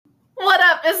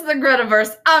It's the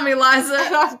Gretaverse. I'm Eliza.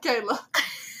 And I'm Kayla.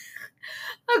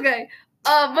 Okay.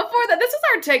 Before that, this is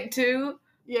our take 2.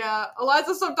 Yeah,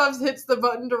 Eliza sometimes hits the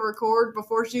button to record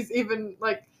before she's even,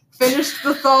 finished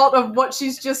the thought of what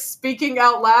she's just speaking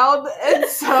out loud. And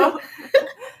so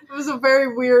it was a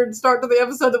very weird start to the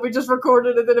episode that we just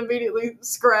recorded and then immediately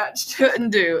scratched. Couldn't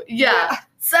do. Yeah.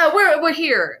 So we're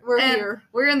here. We're here.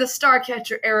 We're in the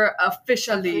Starcatcher era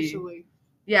officially.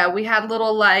 Yeah, we had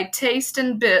little taste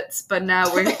and bits, but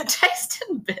now we're taste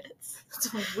and bits.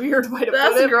 That's a weird way to put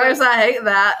it. That's gross. I hate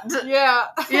that. Yeah.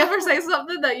 You ever say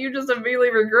something that you just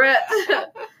immediately regret?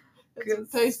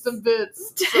 Taste and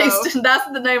bits. Taste. So.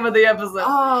 That's the name of the episode.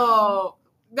 Oh.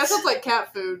 That sounds like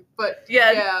cat food, but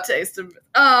yeah. Taste and bits.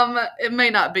 It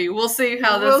may not be. We'll see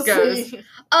how this goes. See.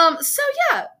 So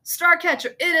yeah,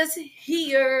 Starcatcher, it is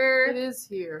here. It is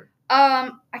here.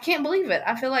 I can't believe it.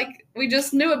 I feel like we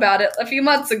just knew about it a few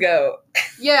months ago.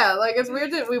 Yeah, it's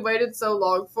weird that we waited so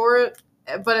long for it,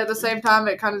 but at the same time,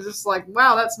 it kind of just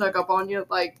wow, that snuck up on you.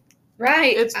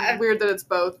 Right. It's weird that it's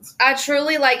both. I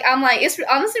truly, it's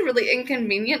honestly really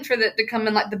inconvenient for it to come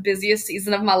in, the busiest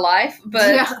season of my life,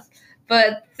 but... Yeah.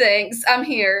 But thanks, I'm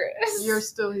here. You're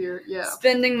still here, yeah.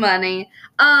 Spending money.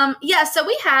 So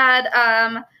we had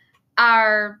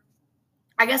our,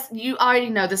 I guess you already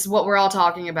know this is what we're all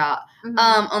talking about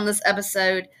on this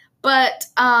episode. But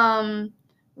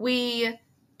we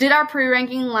did our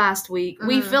pre-ranking last week. Mm-hmm.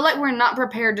 We feel like we're not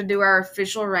prepared to do our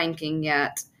official ranking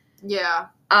yet. Yeah.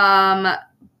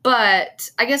 But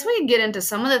I guess we could get into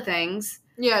some of the things.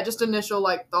 Yeah, just initial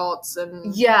thoughts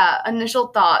and... Yeah, initial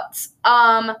thoughts.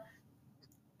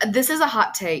 This is a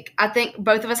hot take. I think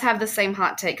both of us have the same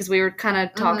hot take because we were kind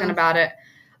of talking about it.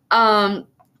 And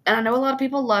I know a lot of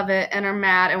people love it and are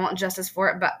mad and want justice for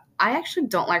it, but I actually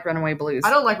don't like Runaway Blues.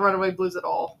 I don't like Runaway Blues at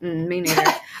all. Me neither.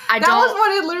 That was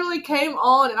when it literally came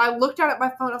on, and I looked at it on my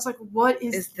phone. I was like, what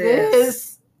is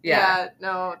this? Yeah,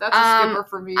 no, that's a skipper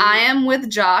for me. I am with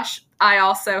Josh. I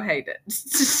also hate it.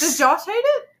 Does Josh hate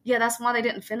it? Yeah, that's why they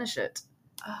didn't finish it.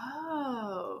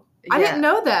 Oh. Yeah. I didn't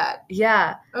know that.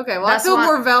 Yeah. Okay, well, I feel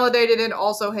more validated in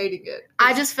also hating it.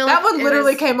 I just feel that one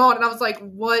literally came on, and I was like,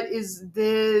 what is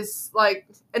this?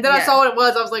 And then I saw what it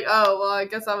was. I was like, oh, well, I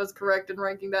guess I was correct in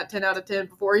ranking that 10 out of 10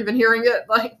 before even hearing it.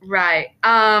 Right.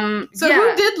 So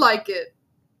who did like it?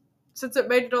 Since it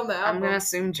made it on the album. I'm going to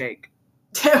assume Jake.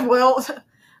 Well,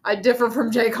 I differ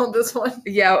from Jake on this one.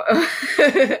 Yeah.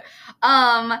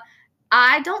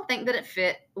 I don't think that it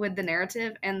fit with the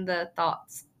narrative and the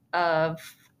thoughts of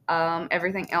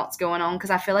everything else going on, because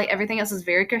I feel like everything else is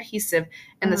very cohesive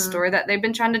in the story that they've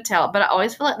been trying to tell, but I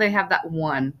always feel like they have that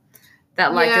one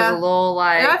that is a little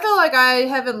and I feel like I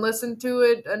haven't listened to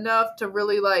it enough to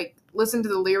really listen to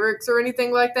the lyrics or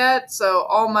anything like that, so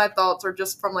all my thoughts are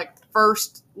just from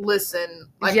first listen.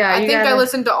 I think I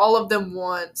listened to all of them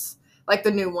once,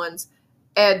 the new ones.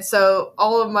 And so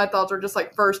all of my thoughts are just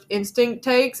first instinct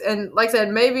takes. And like I said,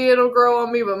 maybe it'll grow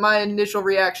on me, but my initial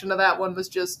reaction to that one was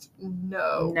just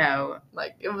no. No.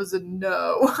 It was a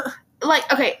no.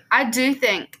 Okay, I do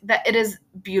think that it is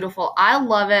beautiful. I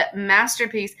love it.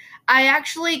 Masterpiece. I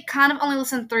actually kind of only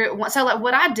listened through it once. So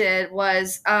what I did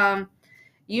was,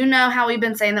 you know how we've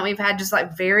been saying that we've had just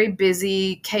very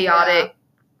busy, chaotic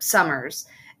summers.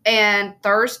 And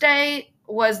Thursday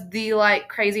was the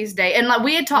craziest day, and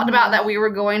we had talked about that we were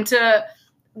going to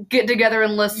get together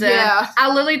and listen. Yeah.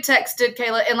 I literally texted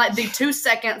Kayla in the 2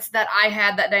 seconds that I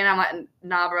had that day, and I'm like,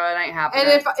 nah, bro, it ain't happening.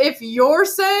 And if you're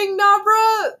saying nah,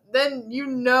 bro, then you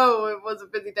know it was a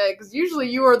busy day, because usually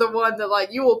you are the one that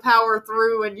you will power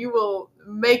through and you will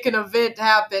make an event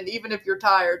happen even if you're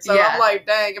tired. So I'm like,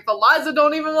 dang, if Eliza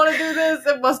don't even want to do this,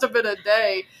 it must have been a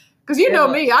day. Because you know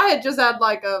me, I had just had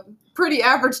a pretty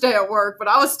average day at work, but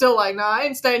I was still nah, I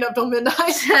ain't staying up till midnight.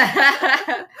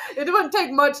 It wouldn't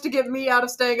take much to get me out of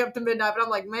staying up to midnight, but I'm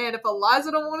like, man, if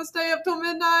Eliza don't want to stay up till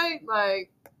midnight,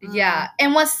 Yeah,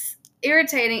 and what's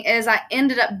irritating is I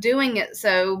ended up doing it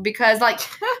because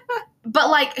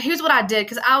but here's what I did,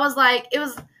 because I was it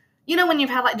was, when you've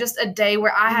had just a day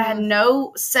where I had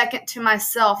no second to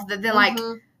myself, that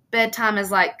then bedtime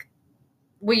is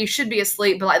well, you should be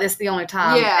asleep, but this is the only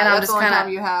time. Yeah, and I'm just the only time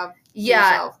you have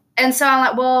yourself. And so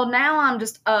I'm well, now I'm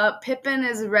just up. Pippin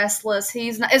is restless.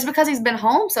 He's not. It's because he's been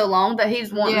home so long that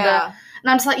he's wanting to. And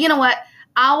I'm just you know what?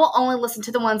 I will only listen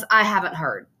to the ones I haven't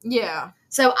heard. Yeah.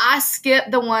 So I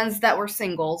skipped the ones that were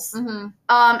singles.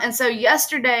 And so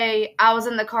yesterday I was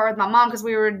in the car with my mom because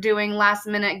we were doing last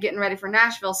minute getting ready for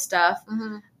Nashville stuff.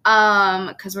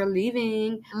 Because we're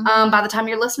leaving. By the time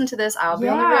you're listening to this, I'll be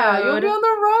on the road. You'll be on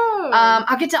the road.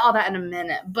 I'll get to all that in a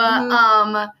minute,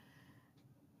 but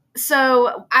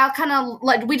so I'll kind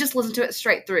of we just listen to it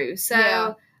straight through.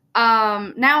 So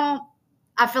Now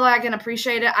I feel like I can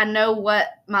appreciate it. I know what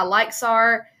my likes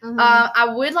are. Mm-hmm.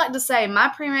 I would like to say my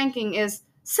pre-ranking is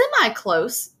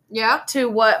semi-close to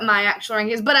what my actual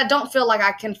ranking is, but I don't feel like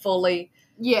I can fully.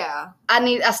 Yeah.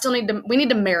 We need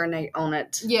to marinate on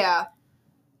it. Yeah.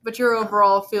 But your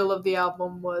overall feel of the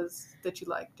album was that you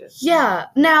liked it. Yeah.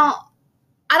 Now,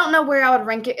 I don't know where I would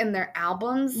rank it in their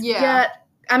albums yet.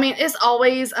 I mean, it's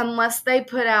always, unless they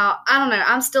put out, I don't know,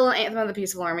 I'm still an Anthem of the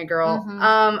Peaceful Army girl.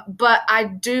 Mm-hmm. But I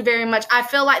do very much, I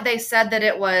feel like they said that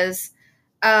it was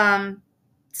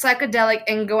psychedelic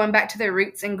and going back to their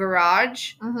roots in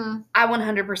garage. Mm-hmm. I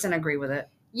 100% agree with it.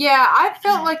 Yeah, I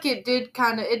felt like it did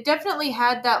it definitely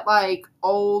had that, like,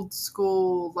 old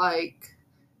school, like,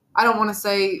 I don't want to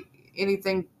say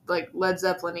anything like Led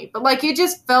Zeppelin-y, but like it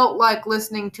just felt like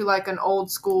listening to like an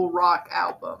old school rock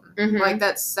album. Mm-hmm. Like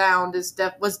that sound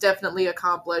was definitely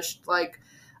accomplished. Like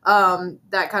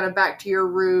that kind of back to your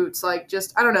roots. Like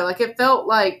just I don't know. Like it felt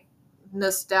like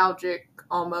nostalgic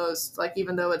almost. Like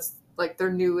even though it's like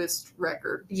their newest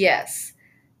record. Yes,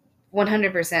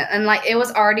 100%. And like it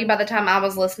was already by the time I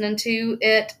was listening to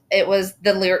it, it was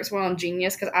the lyrics were on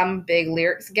Genius because I'm a big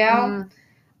lyrics gal.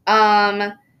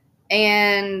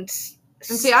 And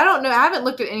see, I don't know. I haven't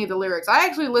looked at any of the lyrics. I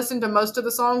actually listened to most of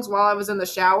the songs while I was in the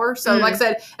shower. So, like I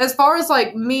said, as far as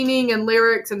like meaning and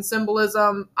lyrics and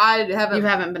symbolism, You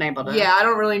haven't been able to. Yeah, I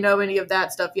don't really know any of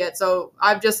that stuff yet. So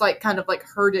I've just like kind of like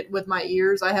heard it with my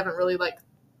ears. I haven't really like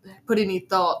put any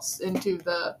thoughts into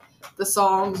the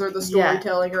songs or the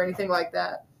storytelling or anything like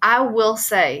that. I will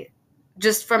say,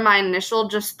 just from my initial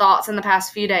just thoughts in the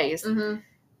past few days,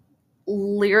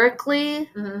 lyrically.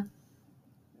 Mm-hmm.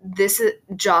 This is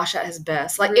Josh at his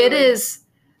best. Like really? It is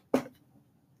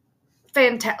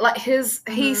fantastic. Like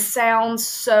he sounds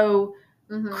so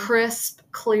crisp,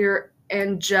 clear,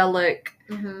 angelic,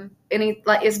 and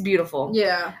it's beautiful.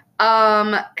 Yeah.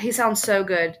 He sounds so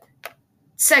good.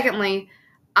 Secondly,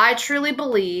 I truly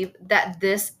believe that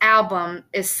this album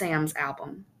is Sam's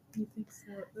album. You think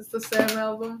so? Is the Sam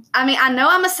album? I mean, I know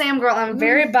I'm a Sam girl. I'm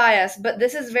very biased, but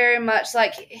this is very much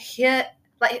like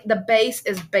Like, the bass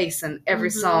is bassing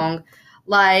every song.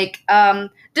 Like,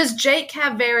 does Jake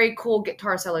have very cool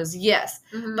guitar solos? Yes.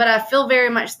 Mm-hmm. But I feel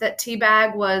very much that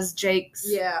Teabag was Jake's,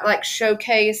 like,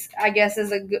 showcase, I guess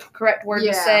is a correct word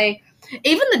to say.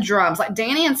 Even the drums, like,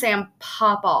 Danny and Sam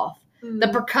pop off. Mm-hmm. The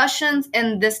percussions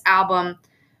in this album,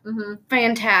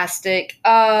 fantastic.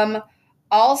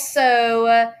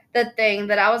 Also, the thing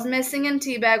that I was missing in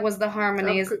Teabag was the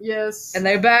harmonies. Yes. And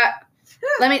they're back.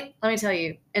 Let me tell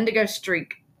you, Indigo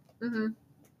Streak. Mm-hmm.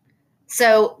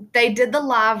 So they did the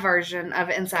live version of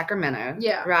it in Sacramento.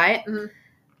 Yeah. Right? Mm-hmm.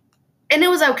 And it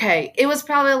was okay. It was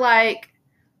probably like,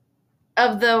 I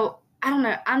don't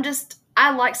know.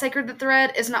 I like Sacred the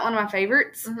Thread. It's not one of my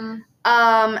favorites.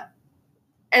 Mm-hmm.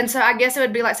 And so I guess it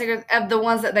would be like Sacred of the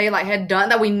ones that they like had done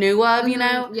that we knew of, you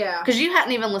know? Yeah. Because you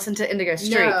hadn't even listened to Indigo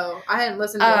Streak. No, I hadn't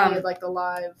listened to any of like the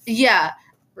live. Yeah.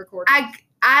 Recordings.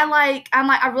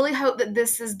 I really hope that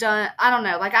this is done. I don't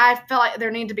know. Like, I felt like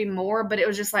there needed to be more, but it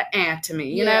was just like, to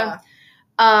me, you know?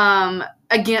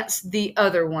 Against the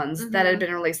other ones that had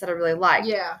been released that I really liked.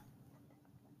 Yeah.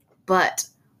 But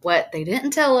what they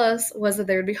didn't tell us was that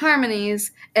there would be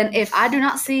harmonies, and if I do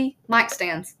not see mic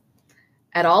stands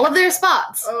at all of their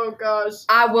spots, oh gosh,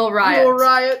 I will riot. You will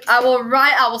riot. I will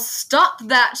riot. I will stop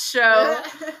that show.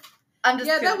 I'm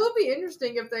just that will be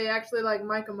interesting if they actually like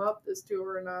mic them up this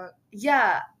tour or not.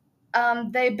 Yeah,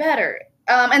 they better.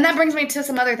 And that brings me to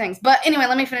some other things. But anyway,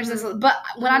 let me finish this. But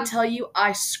when I tell you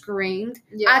I screamed,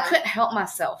 I couldn't help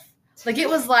myself. Like it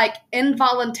was like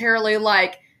involuntarily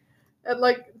like at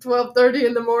like 12:30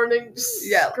 in the morning.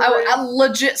 I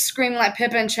legit screamed like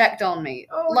Pippin checked on me.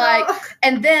 Oh, like, no.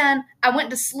 And then I went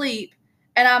to sleep,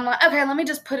 and I'm like, okay, let me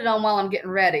just put it on while I'm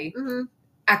getting ready. Mm-hmm.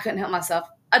 I couldn't help myself.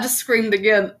 I just screamed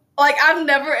again. Like I've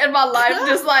never in my life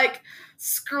just like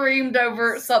screamed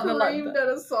over something like that. Screamed at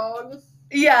a song.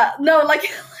 Yeah, no, like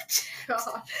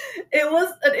it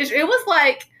was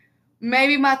like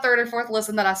maybe my third or fourth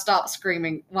listen that I stopped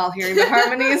screaming while hearing the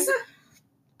harmonies.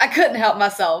 I couldn't help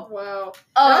myself. Wow.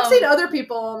 I've seen other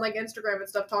people on like Instagram and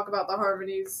stuff talk about the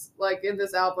harmonies like in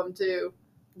this album too.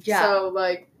 Yeah. So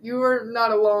like you were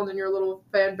not alone in your little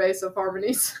fan base of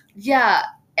harmonies. Yeah.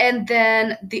 And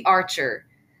then The Archer.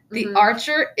 The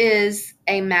Archer is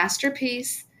a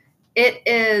masterpiece. It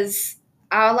is,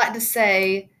 I would like to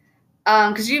say,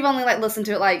 because you've only like listened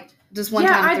to it like just one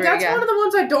time through. That's one of the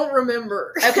ones I don't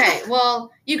remember. Okay,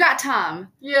 well, you got time.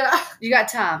 Yeah. You got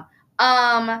time.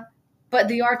 But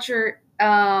The Archer,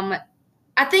 I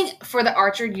think for The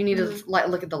Archer, you need to like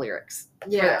look at the lyrics.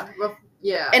 Yeah.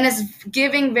 Yeah. And it's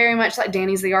giving very much like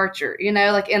Danny's the Archer, you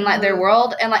know, like in like their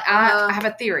world. And like I have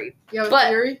a theory. You have a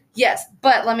theory? Yes,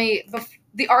 but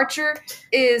the Archer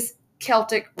is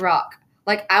Celtic rock.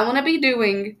 Like I want to be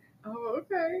doing. Oh,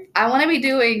 okay. I want to be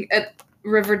doing a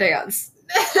river dance.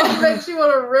 It makes you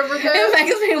want a river dance? It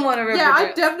makes me want a river dance. Yeah,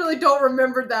 I definitely don't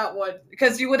remember that one.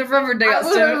 Because you would have river danced.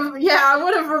 I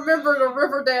would have remembered a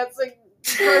river dancing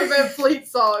Greta Van Fleet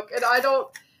song, and I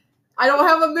don't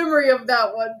have a memory of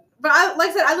that one. But like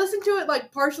I said, I listened to it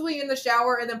like partially in the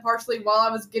shower and then partially while I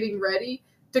was getting ready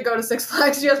to go to Six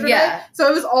Flags yesterday. Yeah. So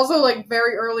it was also like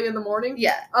very early in the morning.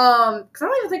 Yeah. Because I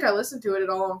don't even think I listened to it at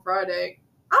all on Friday.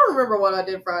 I don't remember what I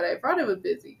did Friday. Friday was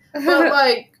busy. But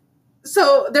like,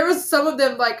 so there was some of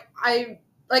them like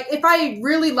if I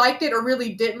really liked it or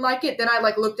really didn't like it, then I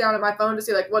like looked down at my phone to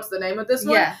see like what's the name of this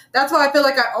one. Yeah. That's why I feel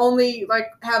like I only like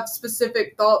have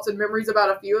specific thoughts and memories about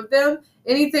a few of them.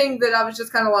 Anything that I was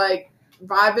just kind of like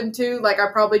vibing to, like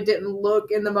I probably didn't look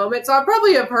in the moment. So I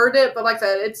probably have heard it, but like I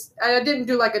said, I didn't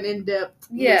do like an in-depth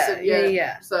listen yet.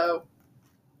 Yeah. So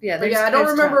I don't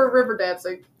remember river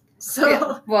dancing. So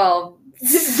yeah. Well,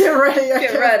 get ready.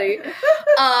 Get ready.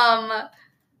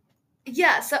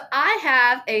 Yeah, so I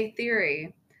have a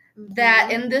theory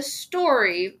that in this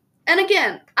story, and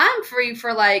again, I'm free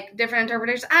for like different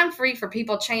interpretations. I'm free for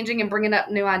people changing and bringing up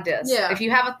new ideas. Yeah. If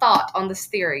you have a thought on this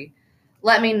theory,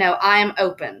 let me know. I am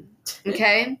open.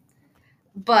 Okay?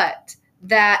 But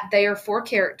that they are 4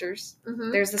 characters.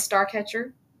 Mm-hmm. There's the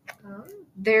Starcatcher. Oh.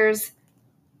 There's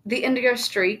the Indigo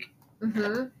Streak.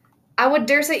 Mm-hmm. I would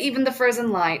dare say even the Frozen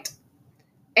Light.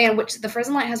 And which the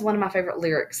Frozen Light has one of my favorite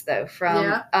lyrics though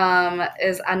from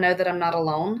is I Know That I'm Not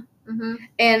Alone. Mm-hmm.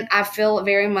 And I feel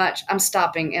very much, I'm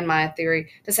stopping in my theory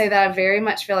to say that I very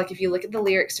much feel like if you look at the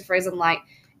lyrics to Frozen Light,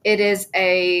 it is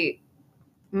a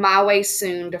My Way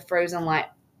Soon to Frozen Light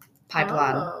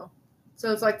pipeline. Oh.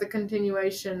 So it's like the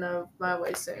continuation of My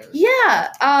Way Soon.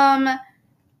 Yeah.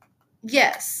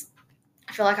 Yes.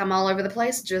 I feel like I'm all over the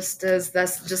place, just as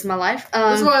that's just my life.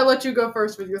 That's why I let you go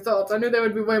first with your thoughts. I knew they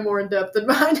would be way more in depth than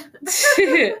mine.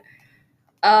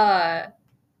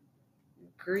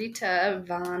 Greta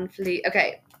Van Fleet.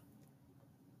 Okay.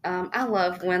 I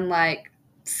love when like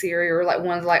Siri or like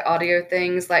one of the like audio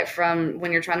things like from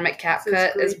when you're trying to make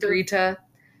CapCut is Greta.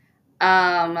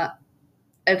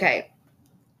 Okay.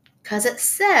 Cause it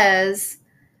says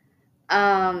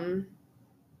Frozen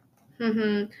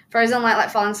light like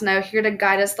falling snow, here to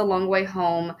guide us the long way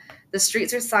home. The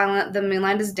streets are silent, the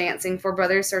moonlight is dancing, 4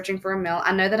 brothers searching for a meal.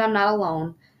 I know that I'm not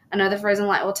alone. I know the frozen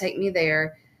light will take me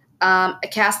there.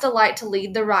 Cast a light to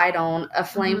lead the ride on, a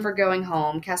flame for going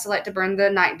home. Cast a light to burn the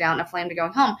night down, a flame to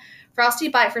going home. Frosty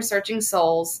bite for searching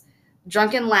souls,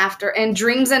 drunken laughter, and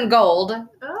dreams in gold.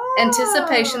 Oh.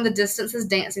 Anticipation, the distance is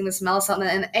dancing, the smell of something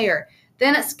in the air.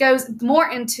 Then it goes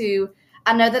more into,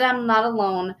 I know that I'm not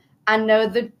alone. I know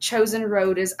the chosen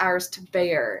road is ours to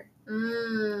bear.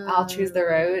 I'll choose the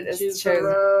road. Choose the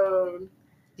road.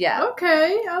 Yeah.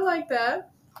 Okay, I like that.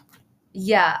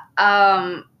 Yeah.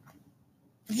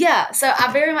 Yeah. So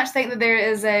I very much think that there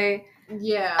is a.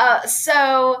 Yeah.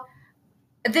 So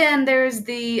then there's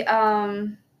the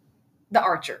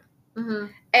Archer,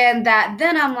 and that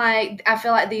then I'm like I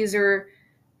feel like these are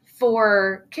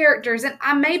 4 characters, and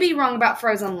I may be wrong about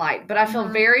Frozen Light, but I feel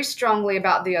very strongly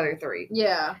about the other 3.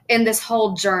 Yeah. In this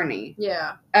whole journey.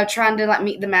 Yeah. Of trying to like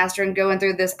meet the master and going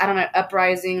through this, I don't know,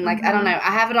 uprising, like I don't know.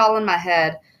 I have it all in my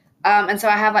head. And so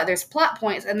I have like there's plot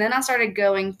points, and then I started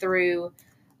going through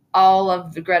all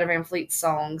of the Greta Van Fleet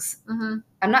songs.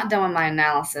 I'm not done with my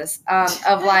analysis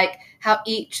of like how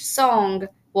each song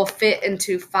will fit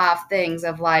into 5 things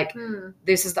of like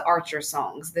this is the Archer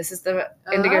songs, this is the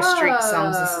Indigo Streak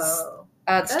songs, this is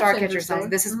the Starcatcher songs,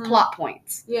 this is plot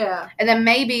points. Yeah. And then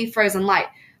maybe Frozen Light.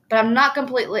 But I'm not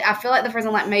completely, I feel like the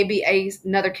Frozen Light may be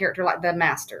another character like the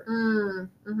Master.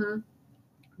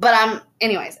 But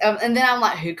anyways, and then I'm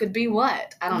like, who could be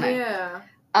what? I don't know. Yeah.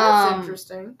 That's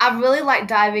interesting. I really like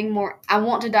diving more, I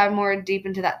want to dive more deep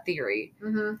into that theory.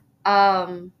 But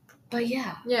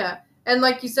yeah. Yeah. And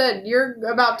like you said, you're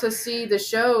about to see the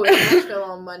show in Nashville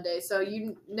on Monday, so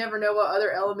you never know what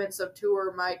other elements of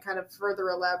tour might kind of further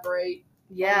elaborate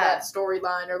on that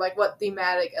storyline, or like what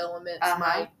thematic elements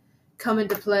might come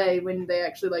into play when they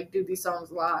actually like do these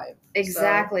songs live.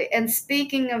 Exactly. So. And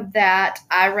speaking of that,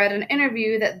 I read an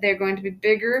interview that they're going to be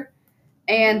bigger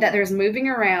and that there's moving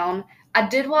around. I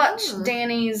did watch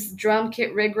Danny's drum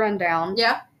kit rig rundown.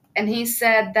 Yeah. And he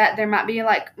said that there might be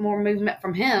like more movement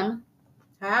from him.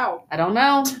 How? I don't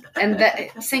know. And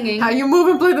that singing. How you move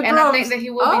and play the drums? And I think that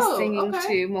he will be singing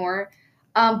too more.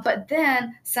 But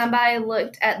then somebody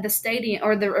looked at the stadium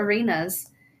or the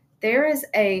arenas. There is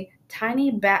a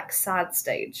tiny backside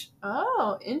stage.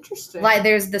 Oh, interesting. Like,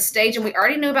 there's the stage, and we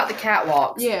already knew about the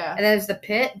catwalks. Yeah. And then there's the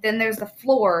pit, then there's the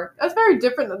floor. That's very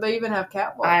different that they even have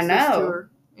catwalks. I know. This tour.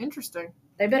 Interesting.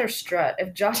 They better strut.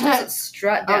 If Josh doesn't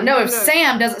strut down. Oh, if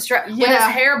Sam doesn't strut with his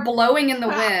hair blowing in the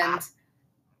wind,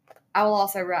 I will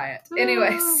also riot.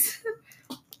 Anyways.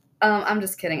 I'm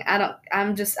just kidding.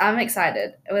 I'm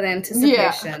excited with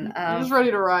anticipation. Yeah. I'm just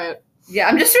ready to riot. Yeah,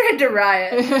 I'm just ready to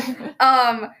riot.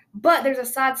 But there's a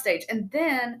side stage. And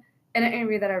then in an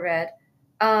interview that I read,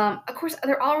 of course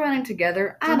they're all running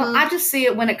together. I just see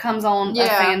it when it comes on a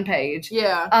fan page.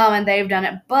 Yeah. And they've done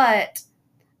it. But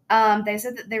they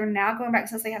said that they were now going back,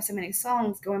 since they have so many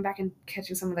songs, going back and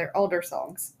catching some of their older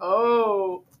songs.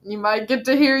 Oh, you might get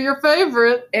to hear your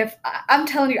favorite. I'm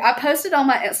telling you, I posted on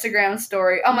my Instagram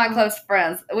story, on my close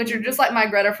friends, which are just like my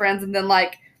Greta friends, and then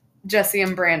like Jesse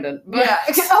and Brandon. But, yeah.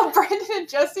 Oh, Brandon and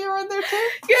Jesse are in there too?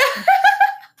 Yeah.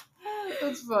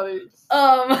 That's funny.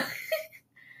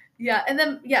 Yeah, and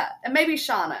then, and maybe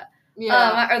Shauna.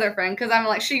 Yeah. My other friend, because I'm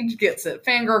like, she gets it.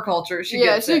 Fangirl culture, she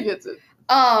gets it. Yeah, she gets it.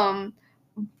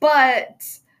 But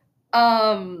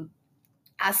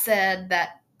I said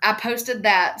that I posted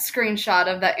that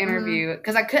screenshot of that interview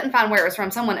because I couldn't find where it was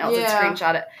from. Someone else had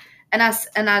screenshot it. And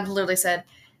I literally said,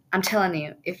 I'm telling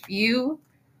you,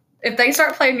 if they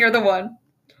start playing You're the One,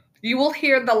 you will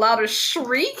hear the loudest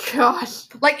shriek. Gosh.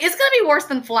 Like, it's going to be worse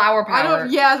than Flower Power. I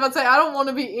was about to say, I don't want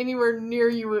to be anywhere near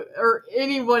you or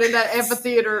anyone in that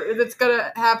amphitheater that's going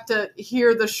to have to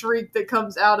hear the shriek that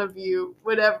comes out of you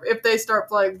if they start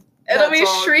playing. It'll be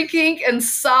shrieking and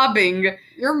sobbing. Is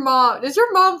your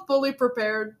mom fully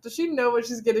prepared? Does she know what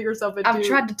she's getting herself into? I've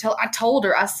tried to I told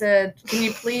her, I said, can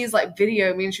you please like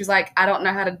video me? And she's like, I don't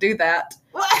know how to do that.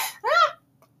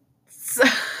 So,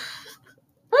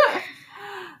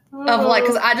 of like,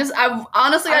 because I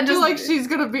feel like she's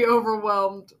going to be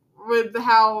overwhelmed with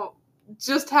how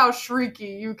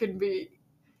shrieky you can be.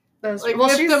 If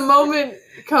the moment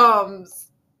comes,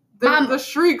 the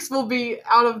shrieks will be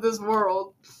out of this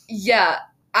world. Yeah,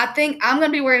 I think I'm going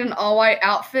to be wearing an all-white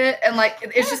outfit, and,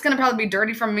 like, it's just going to probably be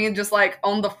dirty from me just, like,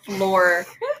 on the floor.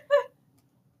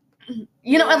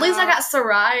 At least I got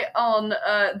Sarai on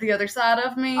the other side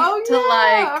of me. Oh,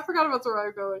 yeah. I forgot about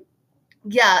Sarai going.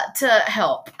 Yeah, to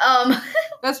help.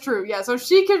 That's true, yeah. So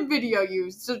she can video you.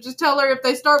 So just tell her if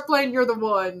they start playing You're the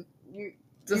One, you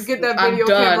get that video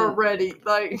camera ready.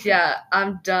 Like, yeah,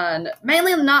 I'm done.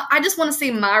 Mainly I just want to see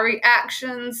my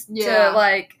reactions to,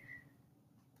 like,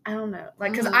 I don't know.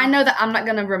 Like, because I know that I'm not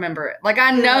going to remember it. Like,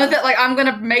 I know that, like, I'm going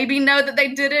to maybe know that they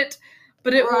did it,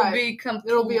 but it will be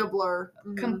it'll be a blur.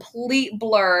 Mm-hmm. Complete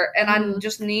blur, and I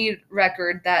just need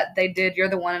record that they did You're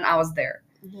the One and I was there.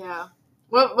 Yeah.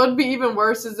 What would be even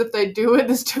worse is if they do it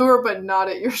this tour, but not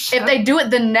at your show. If they do it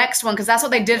the next one, because that's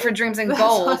what they did for Dreams in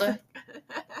Gold.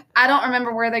 I don't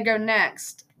remember where they go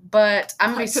next, but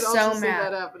I'm going to be so mad. See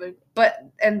that happening.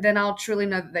 And then I'll truly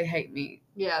know that they hate me.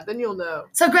 Yeah, then you'll know.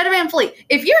 So, Greta Van Fleet,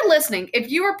 if you're listening, if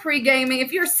you are pre-gaming,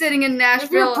 if you're sitting in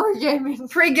Nashville,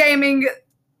 pre-gaming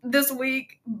this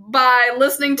week by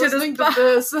listening to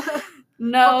this.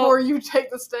 No. Before you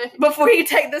take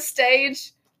the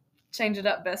stage. Change it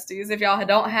up, besties. If y'all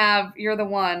don't have You're the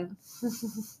One,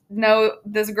 no,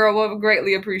 this girl will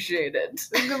greatly appreciate it. It's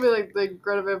going to be like the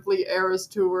Greta Van Fleet Eras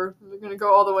tour. They're going to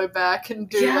go all the way back and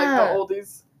do like the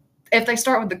oldies. If they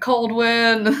start with the Cold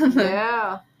Wind.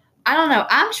 Yeah. I don't know.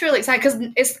 I'm truly excited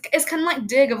because it's kind of like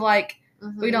Dig of like,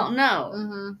 we don't know.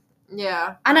 Mm-hmm.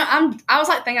 Yeah. I know. I was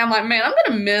like thinking, I'm like, man, I'm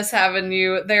going to miss having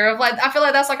you there. Of like, I feel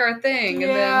like that's like our thing. Yeah.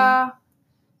 And then,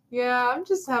 yeah, I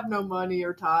just have no money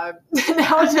or time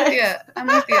nowadays. Yeah, I'm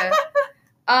with you.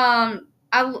 I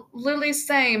literally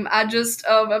same. I just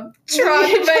I'm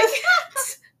trying to make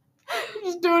it. You're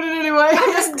just doing it anyway.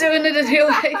 I'm just doing it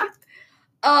anyway.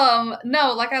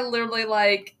 No, like I literally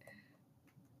like.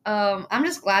 I'm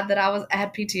just glad that I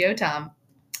had PTO time.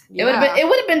 Yeah. It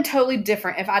would have been totally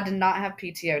different if I did not have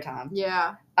PTO time.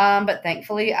 Yeah. But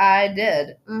thankfully I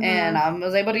did, and I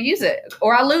was able to use it,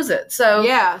 or I lose it. So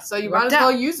yeah, so you might as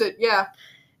well use it. Yeah,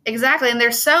 exactly. And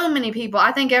there's so many people.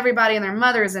 I think everybody and their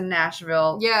mother is in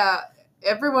Nashville. Yeah,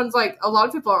 everyone's like, a lot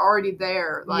of people are already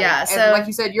there. Like, yeah, so and like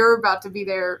you said, you're about to be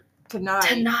there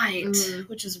tonight,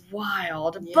 which is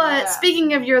wild. Yeah. But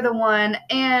speaking of You're the One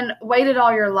and Waited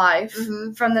All Your Life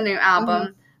from the new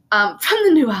album,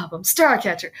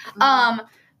 Starcatcher.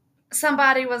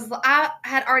 Somebody I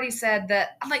had already said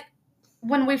that, like,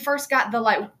 when we first got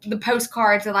the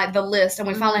postcards and like the list, and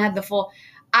we finally had the full,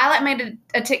 I like made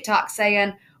a TikTok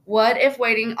saying, what if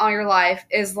Waiting All Your Life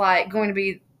is like going to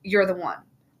be You're the One?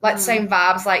 Like same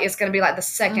vibes, like it's going to be like the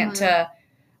second to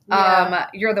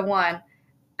You're the One.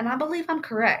 And I believe I'm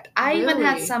correct. I even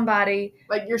had somebody...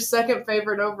 Like, your second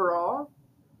favorite overall?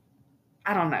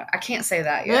 I don't know. I can't say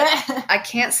that yet. I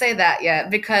can't say that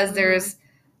yet because there's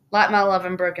Like My Love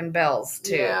and Broken Bells,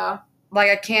 too. Yeah.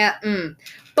 Like, I can't...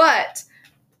 But...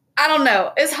 I don't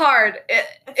know. It's hard. I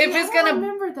don't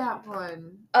remember that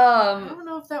one. I don't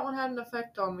know if that one had an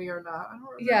effect on me or not. I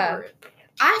don't remember it.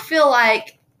 I feel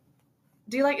like...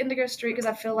 Do you like Indigo Street? Because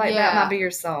I feel like that might be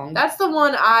your song. That's the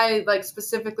one I like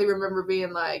specifically remember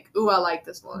being like, ooh, I like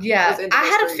this one. Yeah. I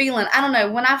had a feeling. I don't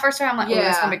know. When I first heard it, I'm like, oh,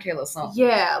 that's going to be Kayla's song.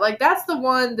 Yeah. Like, that's the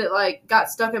one that, like, got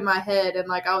stuck in my head and,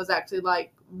 like, I was actually,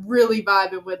 like, really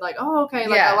vibing with, like, oh, okay,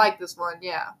 like, I like this one.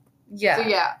 Yeah. Yeah. So,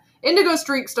 yeah. Indigo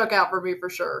Street stuck out for me for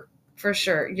sure. For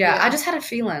sure. Yeah. I just had a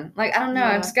feeling. Like, I don't know.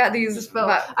 I just got these... I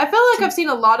feel like I've seen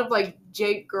a lot of, like,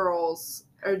 Jake girls...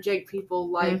 or Jake people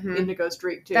like Indigo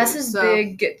Street too. That's his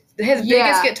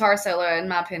biggest guitar solo, in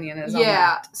my opinion, is on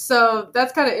that. So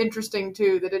that's kind of interesting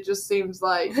too, that it just seems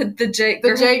like the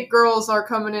Jake girls are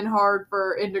coming in hard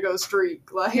for Indigo Street.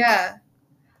 Like, yeah.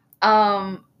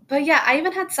 But yeah, I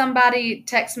even had somebody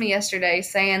text me yesterday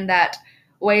saying that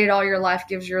Waited All Your Life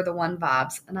gives You're the One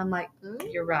vibes. And I'm like,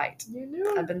 you're right. You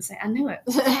knew it. I've been saying, I knew it.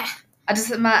 I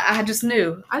just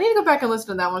knew. I need to go back and listen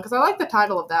to that one because I like the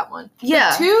title of that one.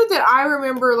 Yeah. The two that I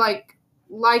remember like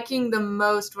liking the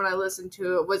most when I listened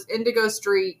to it was Indigo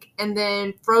Streak and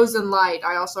then Frozen Light.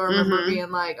 I also remember being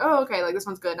like, oh, okay, like this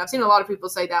one's good. And I've seen a lot of people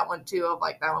say that one too, of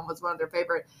like that one was one of their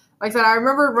favorite. Like I said, I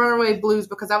remember Runaway Blues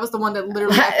because that was the one that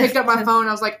literally I picked up my phone and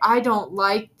I was like, I don't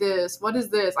like this. What is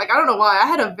this? Like, I don't know why. I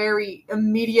had a very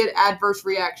immediate adverse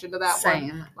reaction to that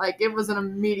one. Like, it was an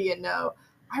immediate no.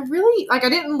 I really, like, I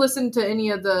didn't listen to any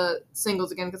of the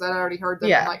singles again because I'd already heard them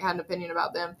and, like, had an opinion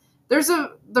about them.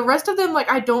 The rest of them,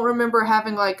 like, I don't remember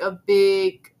having, like, a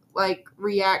big, like,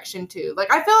 reaction to.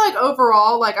 Like, I feel like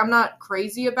overall, like, I'm not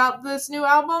crazy about this new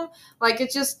album. Like,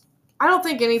 it's just, I don't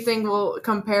think anything will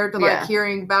compare to, like,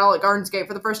 hearing Battle at Gardens Gate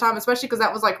for the first time, especially because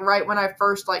that was, like, right when I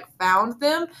first, like, found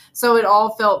them. So it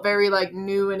all felt very, like,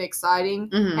 new and exciting.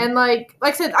 And, like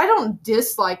I said, I don't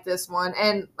dislike this one.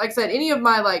 And, like I said, any of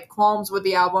my, like, qualms with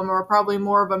the album are probably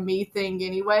more of a me thing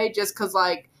anyway, just because,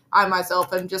 like, I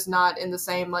myself am just not in the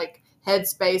same, like,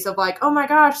 headspace of like, oh my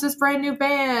gosh, this brand new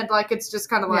band. Like, it's just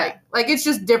kind of like it's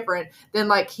just different than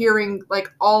like hearing like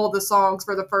all the songs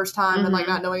for the first time and like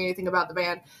not knowing anything about the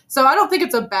band. So I don't think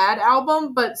it's a bad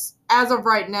album, but as of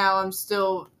right now, I'm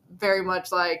still very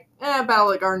much like,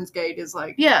 Battle at Gardens Gate is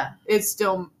like, it's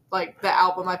still like the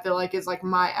album I feel like is like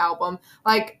my album.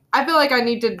 Like, I feel like I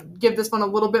need to give this one a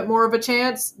little bit more of a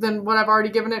chance than what I've already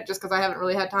given it, just because I haven't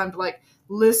really had time to like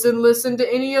listen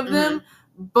to any of them.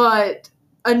 But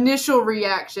initial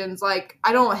reactions, like,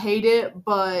 I don't hate it,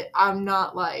 but I'm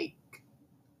not, like,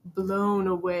 blown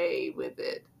away with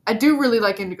it. I do really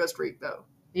like Indigo Streak, though.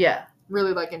 Yeah.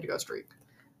 Really like Indigo Streak.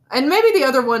 And maybe the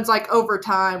other ones, like, over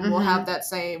time will have that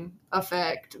same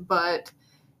effect, but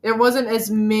there wasn't as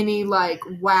many, like,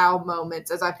 wow moments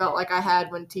as I felt like I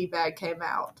had when Teabag came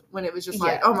out, when it was just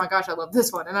like, oh my gosh, I love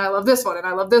this one, and I love this one, and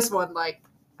I love this one. Like,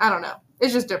 I don't know.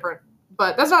 It's just different.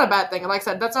 But that's not a bad thing. And like I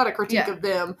said, that's not a critique of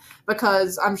them,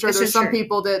 because I'm sure there's some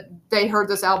people that they heard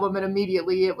this album and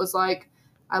immediately it was like,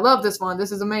 I love this one.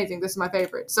 This is amazing. This is my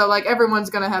favorite. So like everyone's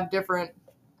going to have different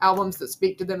albums that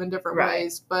speak to them in different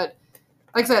ways. But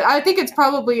like I said, I think it's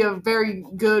probably a very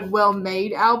good,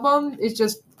 well-made album. It's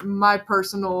just my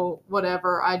personal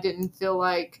whatever. I didn't feel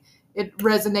like it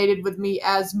resonated with me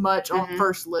as much on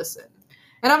first listen.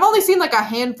 And I've only seen, like, a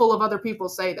handful of other people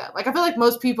say that. Like, I feel like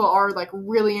most people are, like,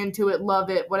 really into it, love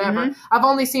it, whatever. I've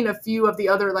only seen a few of the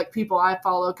other, like, people I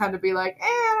follow kind of be like,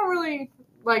 I don't really,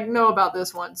 like, know about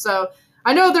this one. So,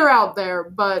 I know they're out there,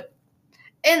 but...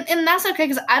 And that's okay,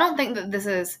 because I don't think that this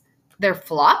is their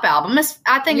flop album.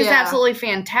 I think it's absolutely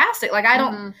fantastic. Like, I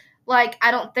don't, I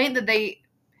don't think that they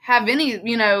have any,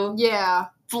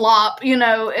 flop, in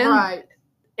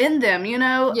them,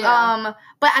 Yeah.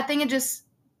 But I think it just...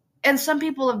 And some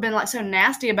people have been, like, so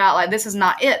nasty about, like, this is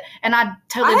not it. And I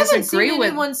totally disagree with... I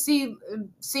haven't seen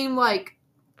anyone seem, like,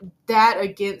 that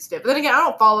against it. But then again, I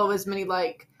don't follow as many,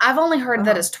 like... I've only heard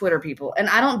that as Twitter people. And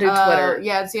I don't do Twitter.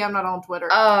 Yeah, see, I'm not on Twitter.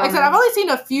 Like I said, I've only seen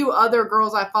a few other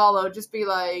girls I follow just be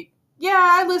like, yeah,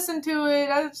 I listen to it.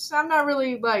 I'm not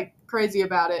really, like, crazy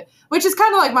about it. Which is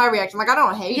kind of like my reaction. Like, I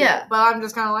don't hate it. But I'm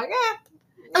just kind of like,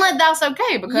 And, like, that's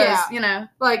okay because,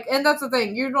 Like, and that's the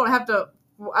thing. You don't have to...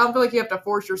 I don't feel like you have to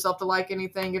force yourself to like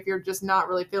anything if you're just not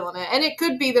really feeling it. And it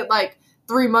could be that, like,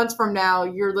 3 months from now,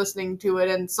 you're listening to it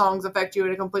and songs affect you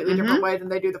in a completely different way than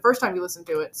they do the first time you listen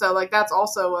to it. So, like, that's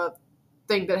also a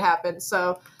thing that happens.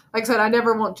 So, like I said, I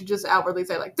never want to just outwardly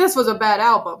say, like, this was a bad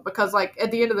album. Because, like, at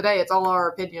the end of the day, it's all our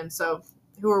opinion. So,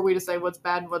 who are we to say what's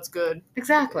bad and what's good?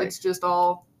 Exactly. It's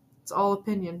all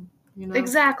opinion, you know?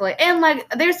 Exactly. And, like,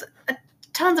 there's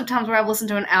tons of times where I've listened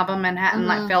to an album and hadn't,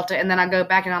 like, felt it, and then I go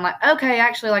back and I'm like, okay,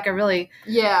 actually, like, I really...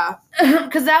 Yeah.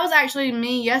 Because that was actually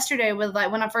me yesterday with,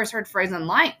 like, when I first heard Frozen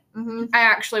Light. I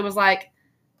actually was like,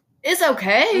 it's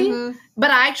okay,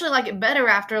 but I actually like it better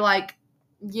after, like,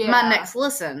 my next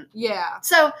listen. Yeah.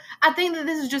 So I think that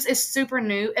this is just, it's super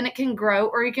new, and it can grow,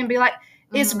 or you can be like,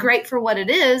 it's great for what it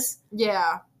is.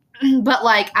 Yeah. But,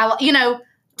 like,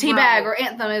 Teabag or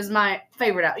Anthem is my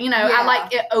favorite out. I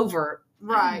like it over.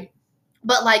 Right.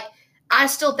 But, like, I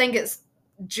still think it's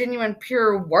genuine,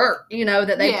 pure work,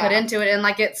 that they put into it. And,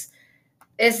 like, it's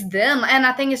them. And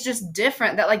I think it's just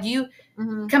different that, like, you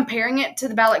comparing it to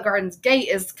the Ballot Gardens Gate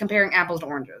is comparing apples to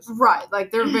oranges. Right.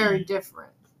 Like, they're very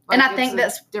different. Like, and I think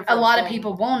that's a lot of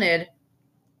people wanted,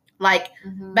 like,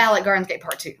 Ballot Gardens Gate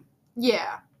Part 2.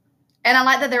 Yeah. And I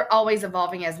like that they're always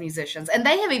evolving as musicians. And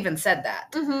they have even said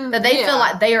that. That they feel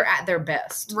like they are at their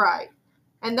best. Right.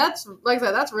 And that's, like I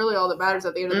said, that's really all that matters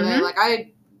at the end of the day. Like,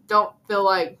 I don't feel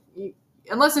like,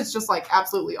 unless it's just, like,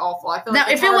 absolutely awful. I feel like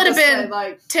now, if it would have been,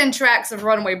 like, 10 tracks of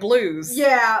Runaway Blues.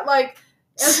 Yeah, like,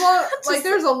 as long, like,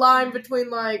 there's a line between,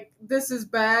 like, this is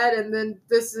bad and then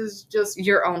this is just...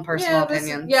 your own personal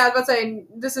opinion. I was about to say,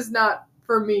 this is not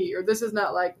for me, or this is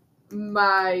not, like,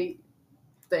 my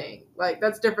thing. Like,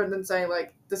 that's different than saying,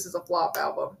 like, this is a flop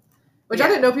album. Which I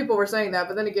didn't know people were saying that,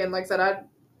 but then again, like I said, I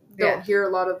don't hear a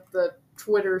lot of the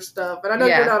Twitter stuff. And I know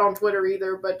you're not on Twitter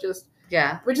either, but just...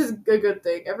 Yeah. Which is a good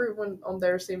thing. Everyone on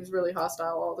there seems really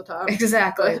hostile all the time.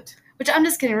 Exactly. Which, I'm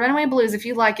just kidding. Runaway Blues, if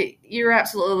you like it, you're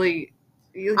absolutely...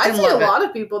 I see a lot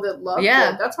of people that love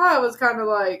it. That's why I was kind of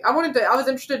like... I was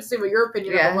interested to see what your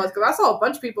opinion of it was, because I saw a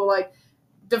bunch of people, like,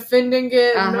 defending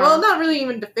it. Well, not really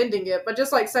even defending it, but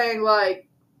just, like, saying, like,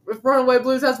 if Runaway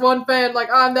Blues has one fan, like,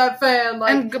 I'm that fan.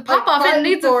 Like, and Pop Off, it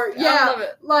needs a... Yeah. I love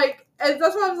it. Like, and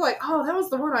that's why I was like, oh, that was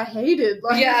the one I hated.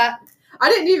 Like, I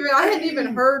hadn't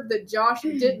even heard that Josh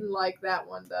didn't like that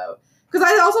one, though. Because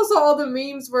I also saw all the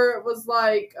memes where it was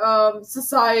like,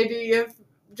 Society if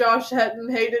Josh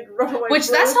hadn't hated Runaway Which,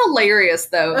 Blues. that's hilarious,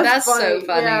 though. That's so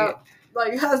funny. Yeah.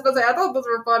 Like, I was about to say, I thought those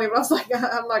were funny, but I was like,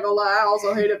 I'm not gonna lie, I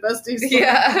also hated Besties. So.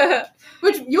 Yeah.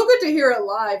 Which, you'll get to hear it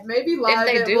live. Maybe live.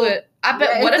 If they do it. I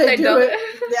bet, what if they don't?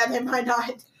 Yeah, they might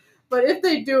not. But if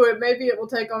they do it, maybe it will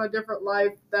take on a different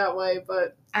life that way.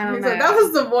 But I don't know. Like, that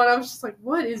was the one I was just like,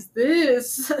 what is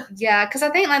this? Yeah, because I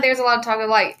think, like, there's a lot of talk of,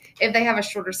 like, if they have a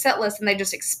shorter set list and they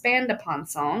just expand upon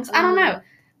songs. I don't know.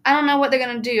 I don't know what they're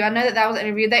going to do. I know that was an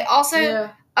interview. They also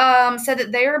said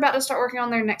that they are about to start working on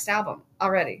their next album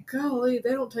already. Golly,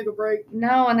 they don't take a break.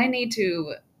 No, and they need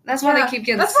to. That's why they keep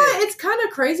getting That's sick. why it's kind of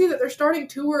crazy that they're starting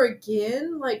tour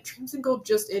again. Like, Dreams and Gold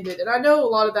just ended. And I know a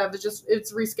lot of that is just,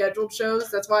 it's rescheduled shows.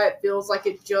 That's why it feels like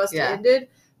it just ended.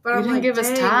 But I'm like, give us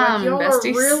time, like, y'all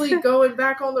besties. are really going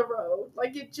back on the road.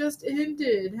 Like, it just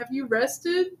ended. Have you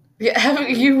rested? Yeah, have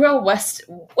you well rested?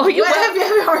 Well, are you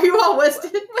all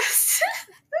rested?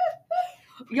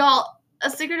 Y'all,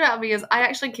 a secret about me is I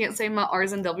actually can't say my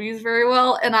R's and W's very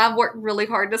well, and I've worked really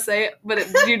hard to say it, but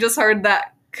you just heard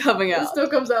that coming out. It still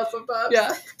comes out sometimes.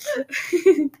 Yeah.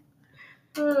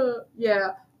 Yeah.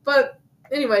 But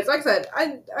anyways, like I said,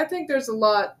 I think there's a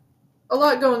lot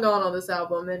going on this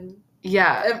album, and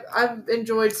I've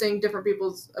enjoyed seeing different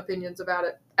people's opinions about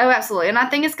it. Oh, absolutely. And I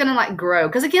think it's gonna, like, grow,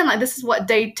 because again, like, this is what,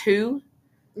 day 2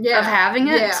 of having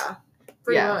it? Yeah.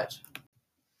 Pretty much.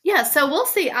 Yeah, so we'll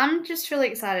see. I'm just really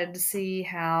excited to see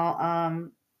how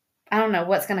I don't know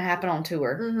what's gonna happen on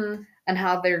tour and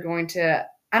how they're going to.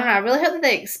 I don't know. I really hope that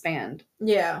they expand.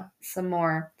 Yeah. Some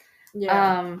more.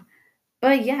 Yeah.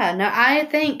 But yeah, no, I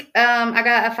think I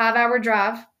got a 5-hour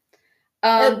drive.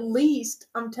 At least,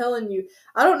 I'm telling you.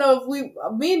 I don't know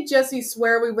if me and Jesse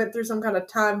swear we went through some kind of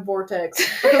time vortex.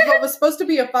 Because what was supposed to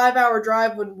be a 5-hour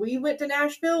drive when we went to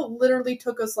Nashville literally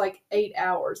took us like 8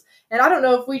 hours. And I don't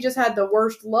know if we just had the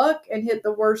worst luck and hit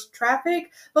the worst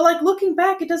traffic. But like, looking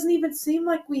back, it doesn't even seem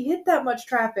like we hit that much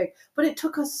traffic. But it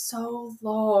took us so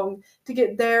long to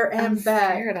get there and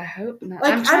back. Scared. I hope not.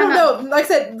 Like, I don't know. Like I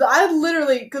said, I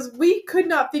literally, because we could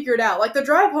not figure it out. Like, the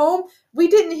drive home, we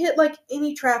didn't hit like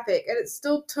any traffic, and it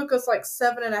still took us like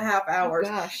 7.5 hours. Oh,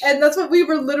 gosh. And that's what we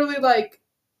were literally like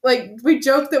we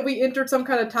joked that we entered some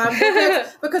kind of time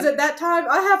vortex because at that time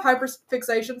I have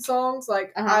hyperfixation songs.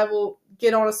 Like, I will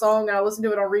get on a song and I listen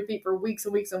to it on repeat for weeks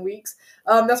and weeks and weeks.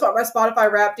 That's what my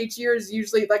Spotify Wrapped each year is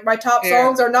usually, like, my top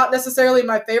songs are not necessarily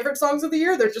my favorite songs of the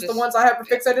year. They're just the ones I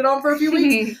hyperfixated on for a few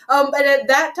weeks. And at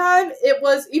that time, it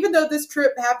was, even though this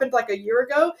trip happened like a year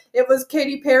ago, it was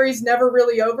Katy Perry's Never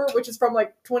Really Over, which is from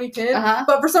like 2010.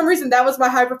 But for some reason, that was my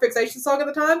hyperfixation song at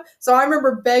the time. So I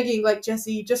remember begging, like,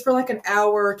 Jessie, just for like an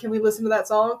hour, can we listen to that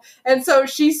song? And so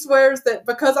she swears that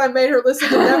because I made her listen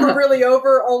to Never Really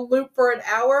Over on loop for an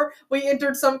hour, we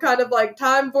entered some kind of like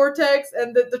time vortex,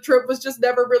 and that the trip was just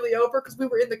never really over because we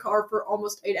were in the car for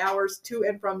almost 8 hours to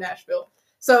and from Nashville.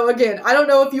 So again, I don't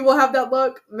know if you will have that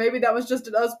luck. Maybe that was just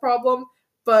an us problem,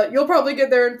 but you'll probably get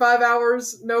there in 5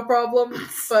 hours, no problem.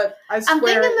 But I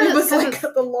swear it was like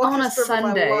the longest trip of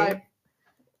my life.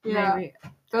 Yeah. Maybe.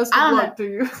 Best of luck to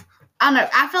you. I know.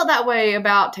 I felt that way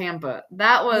about Tampa.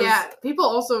 That was... Yeah, people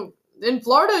also... In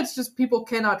Florida, it's just people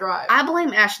cannot drive. I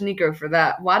blame Ash Nico for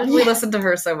that. Why did we listen to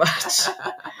her so much?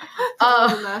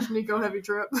 An Ash Nico heavy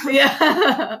trip.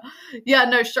 Yeah. Yeah,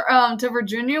 no, sure. To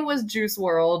Virginia was Juice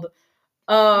WRLD.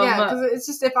 Yeah, because it's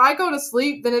just, if I go to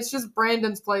sleep, then it's just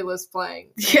Brandon's playlist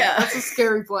playing. Yeah. That's a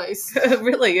scary place. It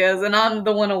really is, and I'm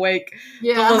the one awake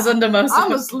to listen to most I'm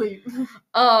of it. asleep.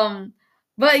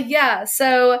 But yeah,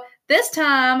 so this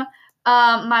time...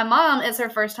 my mom, it's her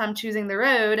first time choosing the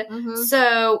road,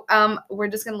 so we're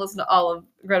just gonna listen to all of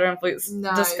Greta Van Fleet's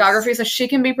discography so she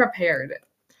can be prepared.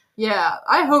 Yeah,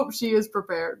 I hope she is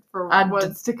prepared for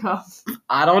what's to come.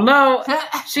 I don't know.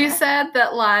 She said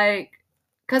that, like,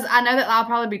 because I know that I'll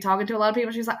probably be talking to a lot of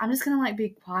people. She's like, I'm just gonna, like, be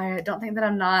quiet. Don't think that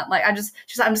I'm not, like,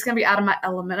 she's like, I'm just gonna be out of my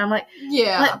element. I'm like,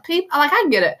 yeah, like, I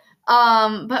get it.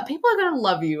 But people are gonna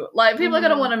love you. Like, people are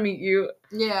gonna want to meet you.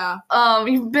 Yeah.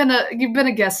 You've been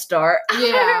a guest star.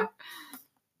 Yeah.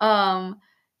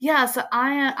 Yeah, so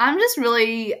I'm just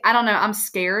really, I don't know, I'm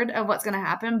scared of what's gonna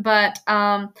happen, but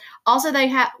also they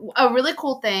have a really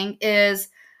cool thing is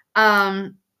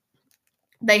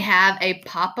they have a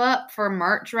pop-up for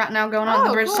merch right now going on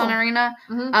at the Bridgestone Arena.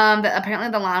 That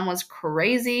apparently the line was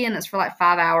crazy and it's for like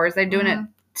 5 hours. They're doing it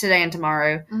today and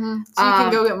tomorrow. So you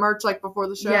can go get merch like before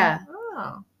the show? Yeah.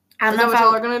 Oh. I don't Is know that what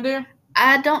y'all are going to do?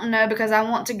 I don't know because I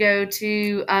want to go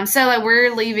to, so like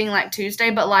we're leaving like Tuesday,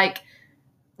 but like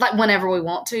whenever we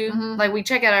want to. Like we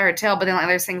check out our hotel, but then like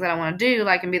there's things that I want to do,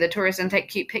 like and be the tourist and take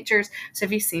cute pictures. So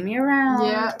if you see me around,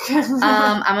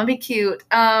 I'm going to be cute.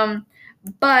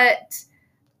 But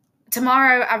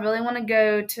tomorrow I really want to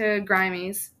go to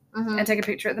Grimey's. And take a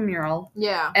picture at the mural.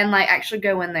 Yeah. And, like, actually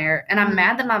go in there. And I'm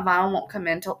mad that my vinyl won't come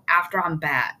in until after I'm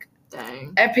back.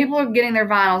 Dang. If people are getting their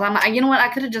vinyls, I'm like, you know what? I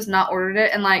could have just not ordered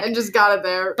it and, like... And just got it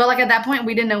there. But, like, at that point,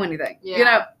 we didn't know anything. Yeah. You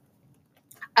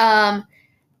know?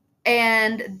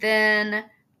 And then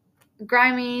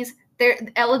Grimey's, they're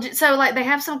eligible... So, like, they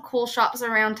have some cool shops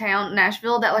around town,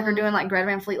 Nashville, that, like, are doing, like, Greta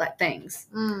Van Fleet, like, things.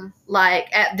 Like,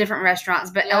 at different restaurants.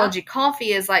 But LG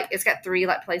Coffee is, like, it's got 3,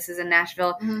 like, places in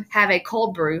Nashville have a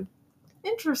cold brew.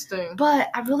 Interesting. But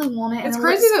I really want it. It's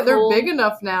crazy that they're big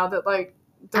enough now that, like,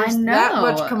 there's that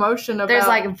much commotion about... There's,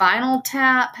 like, Vinyl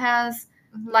Tap has,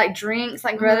 like, drinks,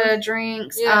 like, Greta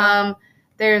drinks. Yeah.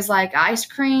 There's, like, ice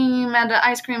cream at an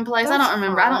ice cream place. I don't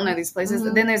remember. Fun. I don't know these places.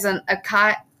 Then there's an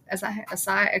acai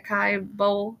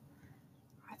bowl.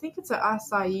 I think it's an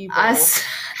acai bowl.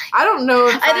 I don't know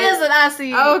if it is an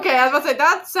acai. Okay, I was about to say,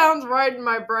 that sounds right in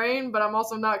my brain, but I'm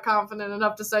also not confident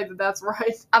enough to say that that's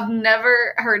right. I've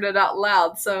never heard it out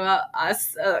loud, so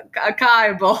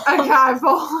acai bowl. Acai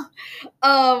bowl.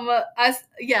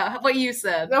 Yeah, what you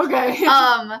said. Okay.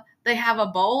 They have a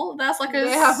bowl. That's like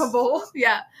They have a bowl?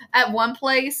 Yeah, at one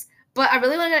place. But I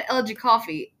really want to get LG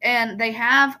Coffee, and they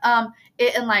have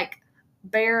it in, like,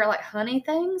 bear, like, honey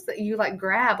things that you, like,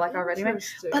 grab, like, already made.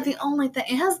 But the only thing,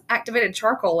 it has activated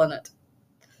charcoal in it.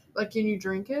 Like, can you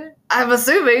drink it? I'm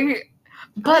assuming.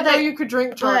 But I know you could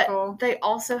drink charcoal. But they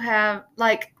also have,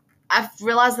 like, I've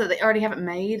realized that they already have it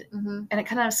made, and it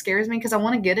kind of scares me because I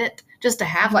want to get it just to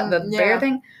have, like, the bear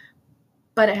thing.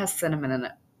 But it has cinnamon in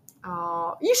it.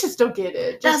 Oh, you should still get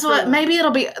it. That's what. Maybe it'll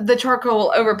be the charcoal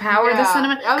will overpower the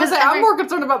cinnamon. Because I'm more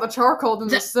concerned about the charcoal than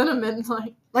the cinnamon.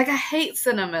 Like I hate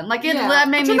cinnamon. Like it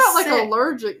made me. You're not sick. Like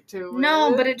allergic to it.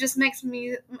 No, but it just makes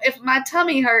me. If my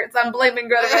tummy hurts, I'm blaming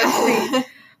Greta Van Fleet.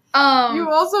 You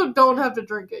also don't have to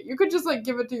drink it. You could just like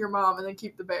give it to your mom and then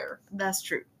keep the bear. That's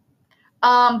true.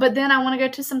 But then I want to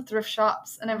go to some thrift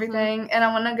shops and everything, and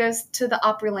I want to go to the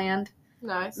Opryland.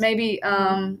 Nice. Maybe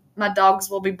my dogs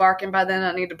will be barking by then.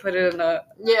 I need to put it in a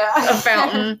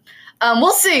fountain.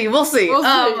 We'll see.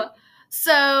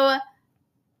 So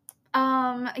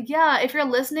Yeah, if you're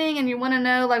listening and you want to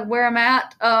know like where I'm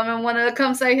at, and want to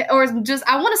come say, or just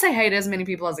I want to say hey to as many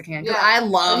people as I can because I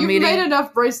love You've meeting. You've made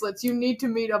enough bracelets. You need to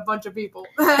meet a bunch of people.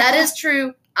 That is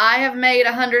true. I have made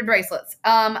 100 bracelets.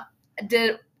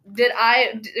 Did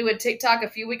I do a TikTok a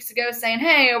few weeks ago saying,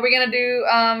 hey, are we gonna do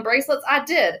bracelets? I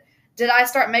did. Did I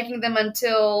start making them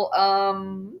until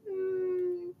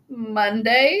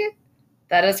Monday?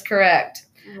 That is correct.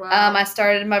 Wow. I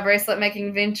started my bracelet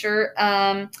making venture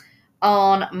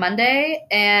on Monday,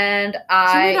 and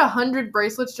So you made 100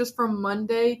 bracelets just from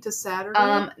Monday to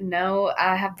Saturday? No,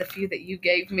 I have the few that you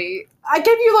gave me. I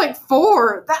gave you like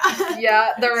 4.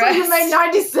 Yeah, the rest. So you made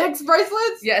 96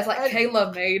 bracelets? Yeah, it's like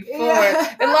Kayla made 4.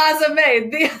 Yeah. Eliza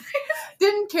made the others.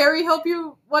 Didn't Carrie help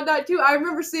you one night too? I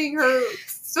remember seeing her.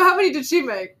 So how many did she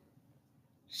make?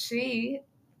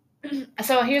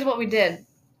 So here's what we did.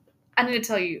 I need to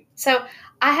tell you. So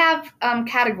I have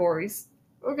categories.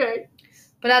 Okay.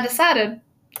 But I decided,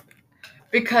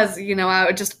 because, I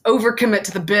would just overcommit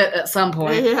to the bit at some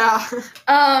point. Yeah.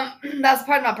 That's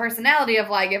part of my personality of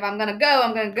like, if I'm gonna go,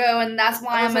 I'm gonna go, and that's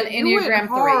why I'm an Enneagram 3. You went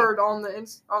hard on the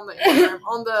Enneagram,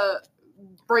 on the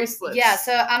bracelets. Yeah,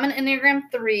 so I'm an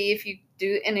Enneagram 3 if you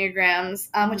do Enneagrams,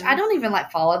 which I don't even like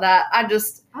follow that. I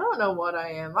don't know what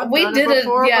I am. We did it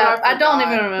before, yeah, I don't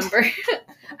even remember.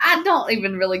 I don't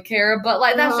even really care, but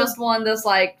like that's just one that's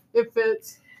like it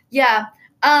fits. Yeah.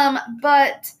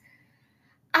 But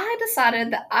I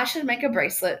decided that I should make a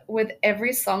bracelet with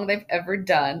every song they've ever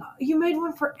done. You made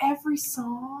one for every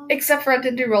song? Except for I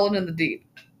didn't do Rollin' in the Deep.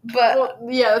 But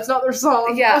yeah, that's not their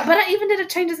song. Yeah, but I even did a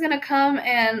Change Is Gonna Come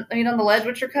and on the Ledge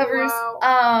Witcher covers.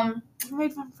 Wow. You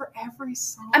made one for every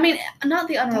song. I mean, not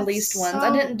the unreleased ones.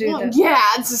 I didn't do them. Yeah,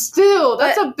 that's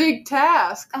a big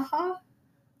task. Uh-huh.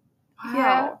 Wow.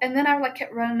 Yeah, and then I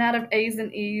kept running out of A's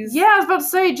and E's. Yeah, I was about to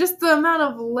say, just the amount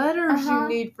of letters you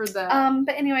need for that.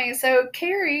 But anyway, so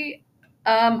Carrie,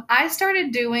 I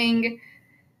started doing,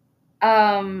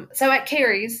 so at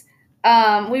Carrie's,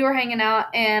 we were hanging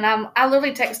out, and I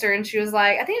literally texted her, and she was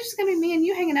like, I think it's just gonna be me and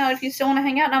you hanging out if you still want to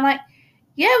hang out. And I'm like,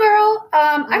 yeah, girl,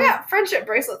 I got friendship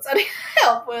bracelets I need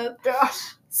help with.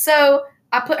 Gosh. So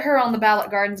I put her on the Ballot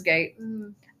Gardens Gate.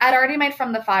 I'd already made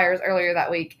From the Fires earlier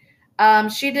that week.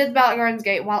 She did Ballot Gardens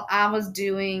Gate while I was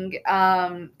doing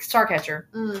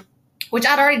Starcatcher, which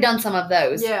I'd already done some of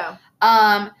those. Yeah.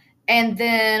 And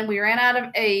then we ran out of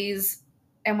A's,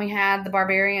 and we had the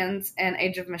Barbarians and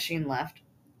Age of Machine left.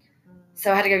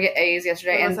 So I had to go get A's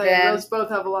yesterday. And then those both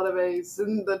have a lot of A's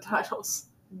in the titles.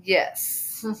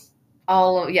 Yes.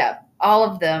 all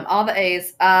of them, all the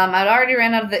A's. I'd already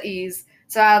ran out of the E's.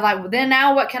 So I was like, well, then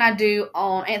now what can I do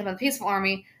on Anthem of the Peaceful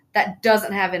Army that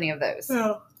doesn't have any of those?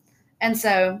 Yeah. And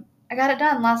so I got it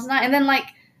done last night. And then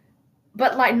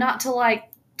not till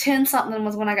 10 something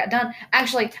was when I got done.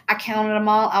 Actually, I counted them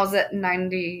all. I was at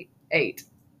 98.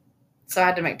 So I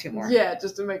had to make 2 more. Yeah,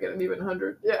 just to make it an even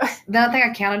 100. Yeah. Then I think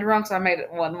I counted wrong, so I made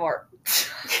it 1 more.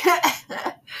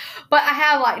 But I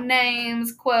have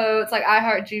names, quotes, I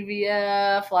Heart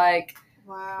GVF,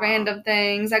 wow. Random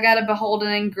things. I got a Beholden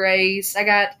and Grace. I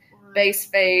got Base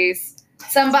Face.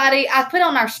 Somebody, I put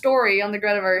on our story on the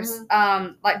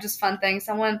Gretaverse, just fun things.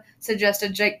 Someone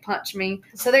suggested Jake Punch Me.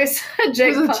 So there's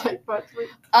Jake Punch Me.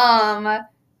 Yeah,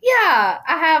 I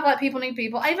have People Need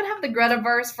People. I even have the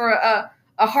Gretaverse for a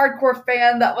hardcore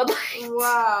fan that would like.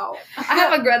 Wow. I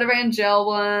have a Greta Van Gel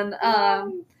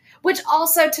one, which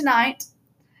also tonight,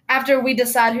 after we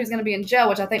decide who's going to be in jail,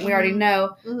 which I think we already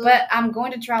know, but I'm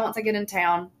going to try once I get in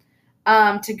town,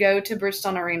 to go to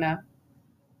Bridgestone Arena.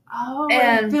 Oh,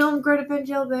 and film Greta Van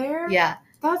Gel there? Yeah.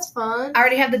 That's fun. I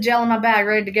already have the gel in my bag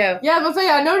ready to go. Yeah, I was going to say,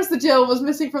 I noticed the gel was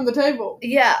missing from the table.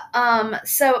 Yeah,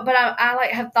 but I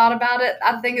have thought about it.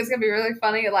 I think it's going to be really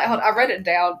funny. Hold on, I read it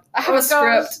down. I have a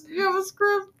script. You have a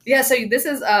script? Yeah, so this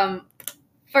is,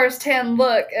 first-hand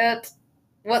look at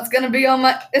what's going to be on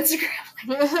my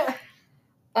Instagram.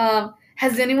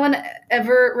 Has anyone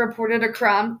ever reported a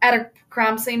crime at a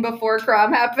crime scene before a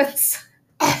crime happens?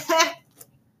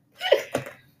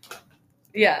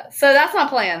 Yeah, so that's my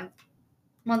plan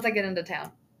once I get into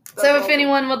town. That's so if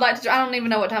anyone would like to, I don't even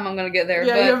know what time I'm going to get there.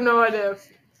 Yeah, you have no idea.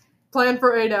 Plan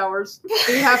for 8 hours.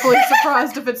 Be happily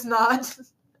surprised if it's not.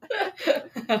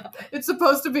 It's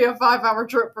supposed to be a 5-hour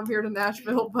trip from here to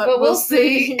Nashville, but we'll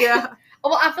see. Yeah.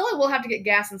 Well, I feel like we'll have to get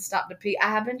gas and stop to pee. I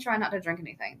have been trying not to drink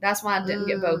anything. That's why I didn't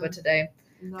get boba today.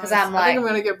 Because nice. I think I'm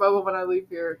going to get boba when I leave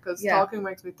here, because talking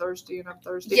makes me thirsty, and I'm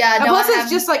thirsty. Yeah, and plus it's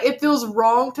just it feels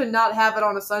wrong to not have it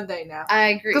on a Sunday now. I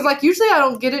agree. Because usually I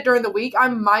don't get it during the week. I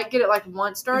might get it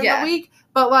once during the week,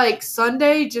 but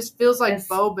Sunday just feels like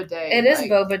boba day. It is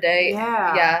boba day.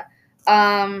 Yeah. Yeah.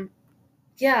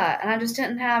 Yeah, and I just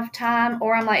didn't have time.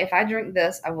 Or I'm like, if I drink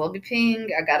this, I will be peeing.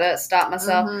 I gotta stop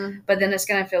myself. Mm-hmm. But then it's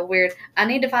gonna feel weird. I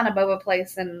need to find a boba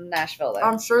place in Nashville, though.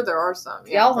 I'm sure there are some.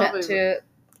 Yeah, y'all went to it.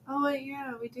 Oh wait,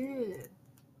 yeah, we did.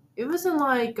 It was in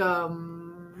like I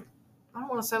don't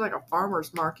want to say like a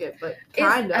farmer's market, but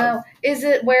kind of. Is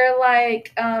it where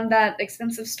like that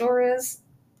expensive store is?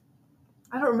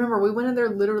 I don't remember. We went in there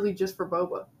literally just for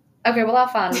boba. Okay, well I'll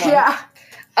find one. Yeah,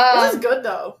 it was good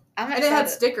though. And it had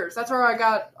stickers. That's where I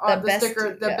got the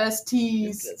sticker, the best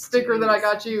teas sticker that I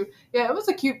got you. Yeah, it was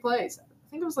a cute place. I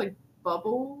think it was like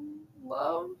Bubble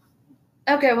Love.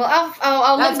 Okay, well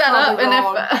I'll look that up. And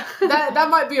if that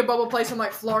might be a boba place in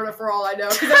like Florida for all I know.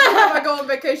 Because every time I go on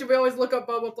vacation, we always look up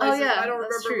boba places. Oh, yeah, I don't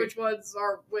remember which ones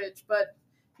are which, but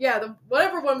yeah,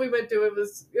 whatever one we went to, it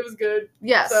was good.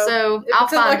 Yeah, so I'll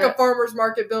find it. It's in like a farmer's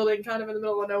market building, kind of in the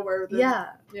middle of nowhere.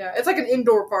 Yeah, it's like an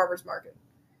indoor farmer's market.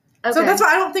 Okay. So that's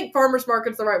why I don't think farmer's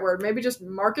market's the right word. Maybe just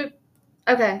market.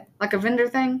 Okay, like a vendor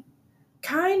thing.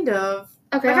 Kind of.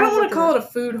 Okay. Like, I don't want to call it a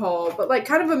food hall, but like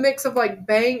kind of a mix of like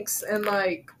banks and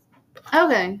like.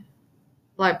 Okay.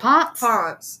 Like Ponce?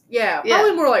 Ponce. Yeah,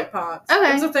 probably more like Ponce.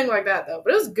 Okay. It was a thing like that though,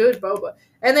 but it was good boba,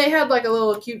 and they had like a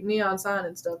little cute neon sign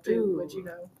and stuff too, which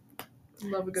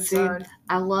love a good sign.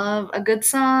 I love a good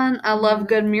sign. I love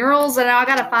good murals, and I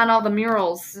gotta find all the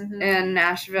murals in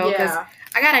Nashville because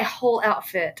I got a whole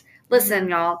outfit. Listen,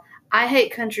 y'all, I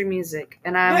hate country music,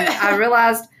 and I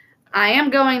realized I am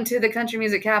going to the country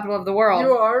music capital of the world.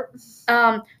 You are.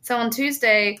 So on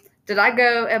Tuesday, did I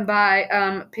go and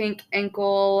buy pink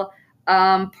ankle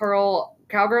pearl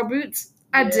cowgirl boots?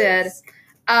 I did.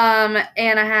 And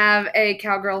I have a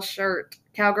cowgirl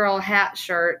hat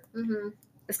shirt. Mm-hmm.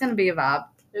 It's gonna be a vibe.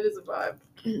 It is a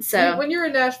vibe. So when you're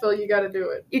in Nashville, you got to do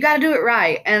it. You got to do it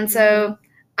right, and so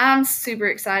I'm super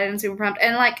excited and super pumped,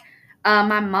 and like.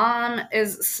 My mom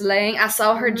is slaying. I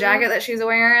saw her jacket that she's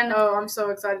wearing. Oh, I'm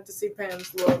so excited to see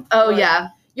Pam's look. Oh, yeah.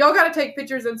 Y'all got to take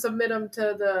pictures and submit them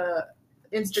to the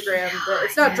Instagram.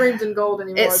 It's not Dreams in Gold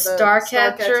anymore. It's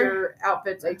Starcatcher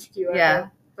Outfits HQ. Yeah.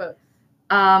 But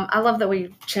I love that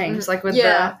we changed, like with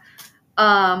the...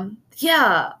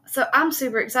 So I'm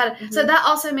super excited. Mm-hmm. So that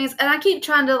also means... And I keep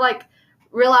trying to, like,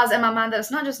 realize in my mind that it's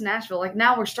not just Nashville. Like,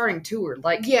 now we're starting tour.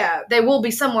 Like, they will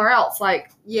be somewhere else.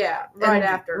 Like, right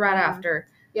after.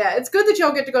 Yeah, it's good that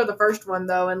y'all get to go to the first one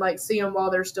though, and like see them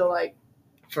while they're still like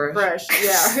fresh.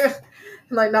 Yeah,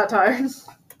 like not tired.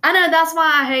 I know, that's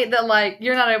why I hate that. Like,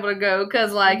 you're not able to go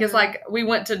because like it's like we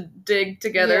went to dig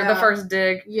together, the first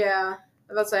dig. Yeah.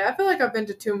 I feel like I've been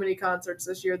to too many concerts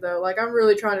this year though. Like, I'm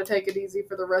really trying to take it easy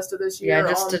for the rest of this year. Yeah,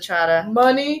 just to try to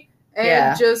money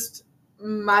and just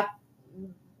my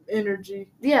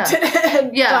energy. Yeah.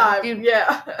 And time.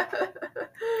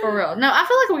 For real. No, I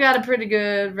feel like we got a pretty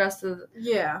good rest of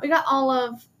we got all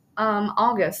of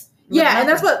August. Yeah, and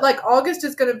that's what, like, August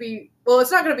is going to be, well,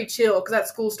 it's not going to be chill because that's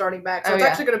school starting back, so it's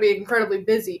actually going to be incredibly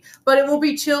busy, but it will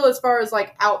be chill as far as,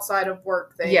 like, outside of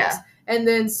work things. Yeah. And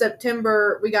then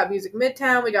September, we got Music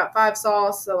Midtown, we got Five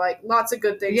Sauce, so, like, lots of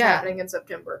good things happening in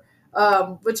September,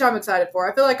 which I'm excited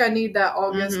for. I feel like I need that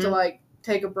August to, like,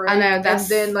 take a break and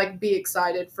then like be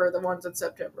excited for the ones in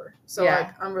September. So like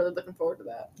I'm really looking forward to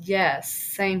that. Yes,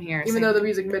 same here. Even though the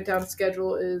Music Midtown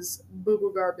schedule is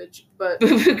boo-boo garbage, but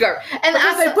boo-boo garbage. And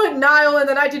they put Nile and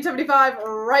the 1975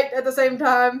 right at the same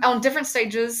time on different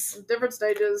stages.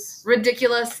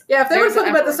 Ridiculous. Yeah, if they would put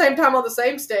them at the same time on the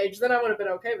same stage, then I would have been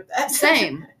okay with that.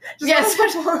 Same. Just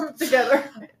perform them together.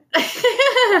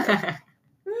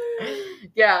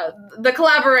 Yeah, the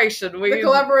collaboration. The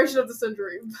collaboration of the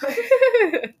century.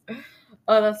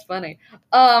 Oh, that's funny.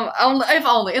 If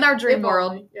only in our dream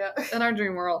world. Only, yeah. In our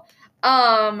dream world.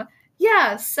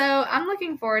 Yeah. So I'm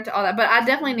looking forward to all that, but I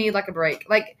definitely need like a break.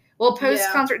 Like, will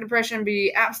post-concert depression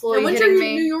be absolutely hitting me? And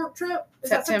when's your New York trip? Is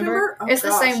September. Oh, it's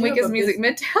the same week as Music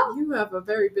Midtown. You have a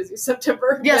very busy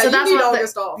September. Yeah, so that's you need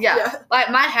August off. Yeah, like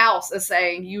my house is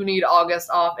saying you need August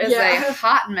off. It's a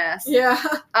hot mess.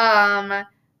 Yeah.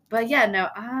 But yeah, no,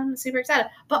 I'm super excited.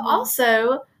 But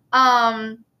also,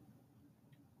 where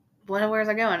was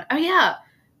I going? Oh yeah,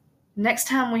 next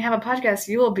time we have a podcast,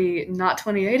 you will be not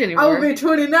 28 anymore. I will be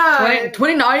 29.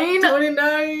 29?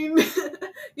 29.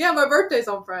 Yeah, my birthday's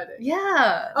on Friday.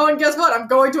 Yeah. Oh, and guess what? I'm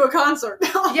going to a concert.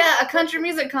 Yeah, a country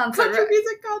music concert.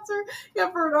 Music concert.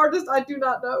 Yeah, for an artist I do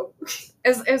not know.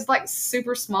 It's like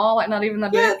super small, like not even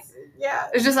that big. Yeah.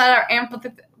 It's just at our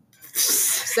amphitheater.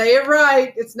 Say it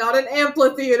right. It's not an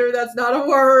amphitheater. That's not a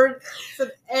word. It's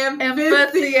an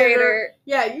amphitheater.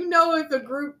 Yeah, you know if a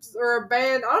group or a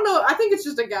band, I don't know, I think it's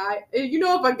just a guy. You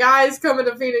know if a guy's coming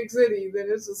to Phoenix City, then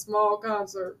it's a small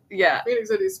concert. Yeah. Phoenix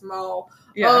City's small.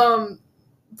 Yeah.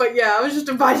 But yeah, I was just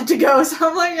invited to go, so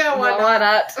I'm like, yeah, why not?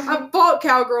 I bought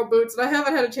cowgirl boots, and I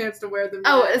haven't had a chance to wear them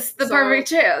yet. It's the perfect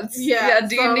chance. Yeah.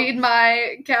 Do you need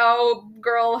my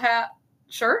cowgirl hat?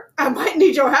 Shirt? I might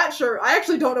need your hat shirt. I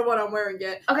actually don't know what I'm wearing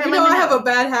yet. Okay, I have a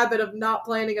bad habit of not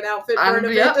planning an outfit for an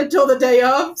event until the day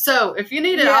of. So, if you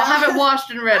need it, I'll have it washed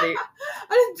and ready. I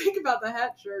didn't think about the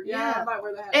hat shirt. Yeah, I might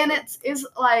wear the hat shirt. And it's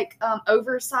like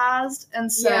oversized, and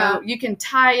so you can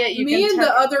tie it. Me and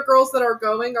the other girls that are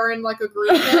going are in like a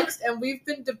group text, and we've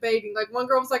been debating. Like, one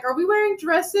girl was like, are we wearing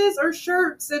dresses or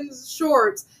shirts and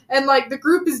shorts? And like, the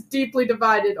group is deeply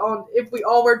divided on if we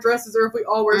all wear dresses or if we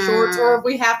all wear shorts or if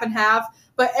we half and half.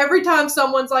 But every time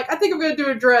someone's like, I think I'm going to do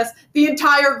a dress, the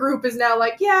entire group is now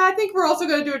like, yeah, I think we're also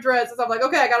going to do a dress. And so I'm like,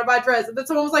 okay, I got to buy a dress. And then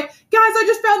someone was like, guys, I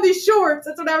just found these shorts.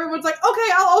 And so now everyone's like, okay,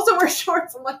 I'll also wear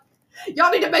shorts. I'm like,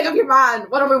 y'all need to make up your mind.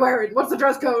 What are we wearing? What's the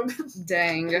dress code?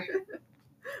 Dang.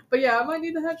 But yeah, I might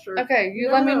need the hat shirt. Okay,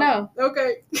 you let me know.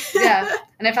 Okay. Yeah.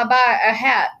 And if I buy a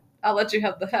hat, I'll let you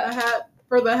have the hat. A hat.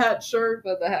 For the hat shirt.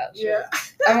 For the hat shirt. Yeah.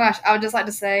 Oh my gosh, I would just like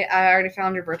to say I already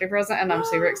found your birthday present, and I'm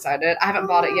super excited. I haven't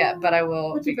bought it yet, but I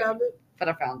will. But you found it? But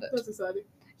I found it. That's exciting.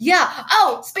 Yeah.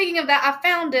 Oh, speaking of that, I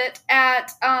found it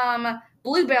at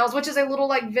Bluebell's, which is a little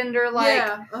like vendor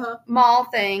mall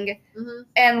thing. Mm-hmm.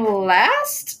 And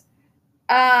last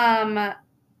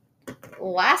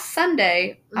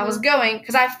Sunday I was going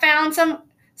because I found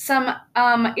some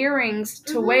earrings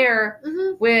to wear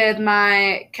with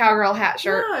my cowgirl hat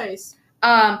shirt. Nice.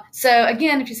 So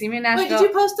again, if you see me in Nashville, wait, did you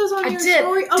post those on your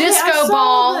story? Okay, Disco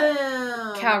ball,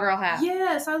 them. Cowgirl hat.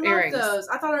 Yes, I love those.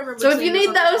 I thought I remember. So if you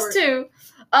need those too,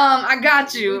 I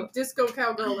got you. Disco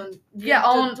cowgirl and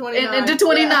on 29. Into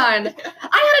 29. Yeah.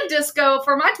 I had a disco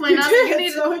for my 29. You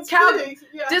need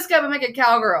disco, but make it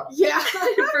cowgirl. Yeah,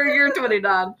 for your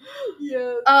 29.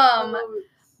 Yeah.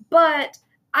 But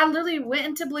I literally went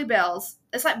into Bluebell's.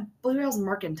 It's like Bluebell's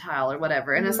Mercantile or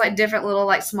whatever. And it's like different little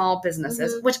like small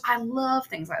businesses, which I love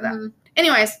things like that.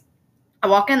 Anyways, I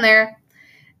walk in there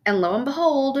and lo and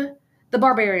behold, the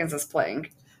Barbarians is playing.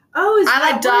 Oh, is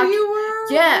that where you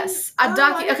were? Yes. I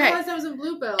didn't realize that was in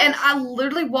Bluebell's. And I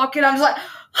literally walk in, I'm just like,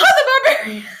 oh, the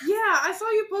Barbarians. Yeah, I saw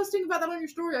you posting about that on your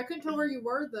story. I couldn't tell where you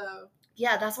were though.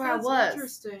 Yeah, that's where I was.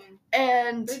 Interesting.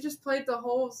 And they just played the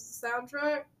whole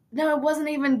soundtrack? No, it wasn't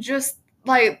even just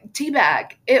like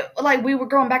Teabag. It like we were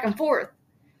going back and forth.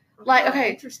 Like, okay.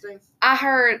 Interesting. I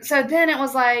heard so then it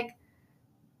was like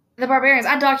the Barbarians.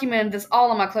 I documented this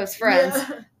all on my close friends.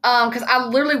 Yeah. Because I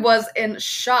literally was in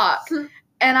shock.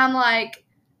 And I'm like,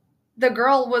 the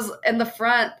girl was in the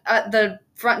front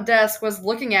desk was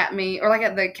looking at me, or like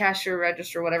at the cashier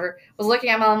register or whatever, was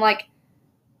looking at me, and I'm like,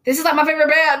 this is like my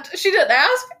favorite band. She didn't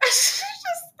ask.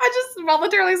 I just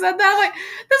voluntarily said that. I'm like,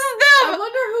 this is them. I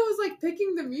wonder who was like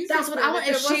picking the music. That's what I want.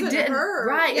 If she didn't, her.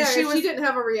 Right? Yeah, if she didn't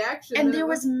have a reaction. And there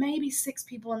was maybe 6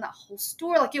 people in that whole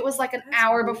store. Like it was like an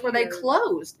hour before they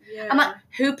closed. Yeah. I'm like,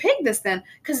 who picked this then?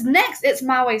 Because next it's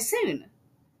My Way Soon.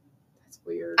 That's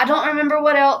weird. I don't remember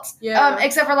what else. Yeah.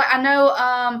 Except for like I know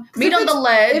Meet on the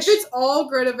Ledge. If it's all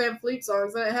Greta Van Fleet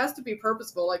songs, then it has to be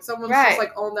purposeful. Like someone's just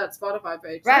like on that Spotify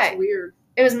page. Right. That's weird.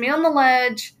 It was Meet on the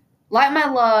Ledge, Light My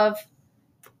Love,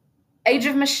 Age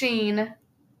of Machine,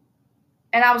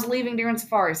 and I was leaving during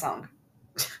Safari song.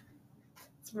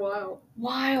 It's wild.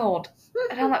 Wild.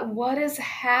 And I'm like, what is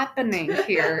happening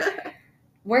here?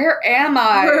 Where am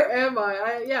I? Where am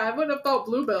I? I wouldn't have thought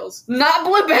Bluebell's. Not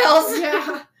Bluebell's.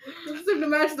 Yeah. It doesn't seem to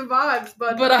match the vibes,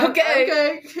 but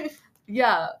okay.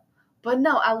 Yeah. But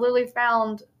no, I literally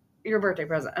found your birthday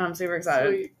present, and I'm super excited.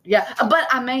 Sweet. Yeah. But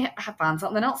I may find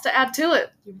something else to add to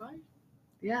it. You might.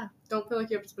 Yeah. Don't feel like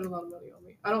you have to spend a lot of money on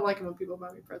me. I don't like it when people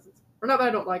buy me presents. Or not that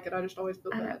I don't like it, I just always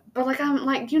feel bad. But like I'm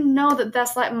like,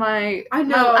 that's like my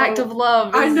act of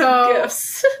love. I know.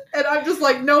 Gifts. And I'm just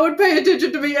like, no one pay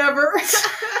attention to me ever.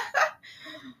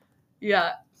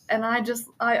 Yeah. And I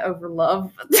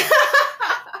overlove.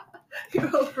 You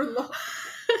overlove.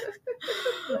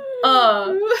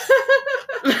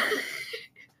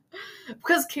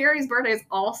 Because Carrie's birthday is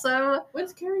also.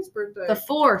 When's Carrie's birthday? The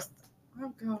 4th.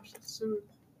 Oh gosh, that's soon.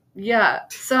 Yeah.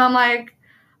 So I'm like,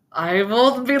 I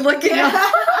will be looking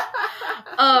up.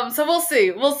 So we'll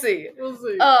see. We'll see.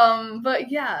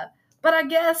 But yeah. But I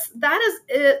guess that is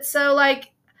it. So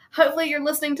like, hopefully you're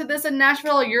listening to this in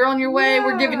Nashville, or you're on your way. Yeah.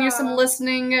 We're giving you some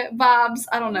listening vibes.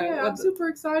 I don't know. Yeah, I'm super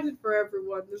excited for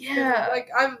everyone.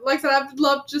 Like I said, I've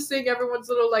loved just seeing everyone's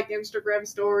little like Instagram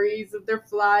stories of their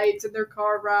flights and their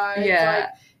car rides. Yeah. Like,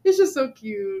 it's just so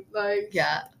cute.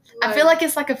 Yeah. I feel like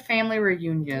it's like a family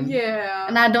reunion. Yeah.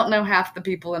 And I don't know half the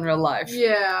people in real life.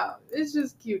 Yeah. It's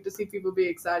just cute to see people be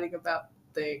excited about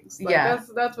things. Like,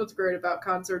 that's what's great about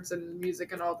concerts and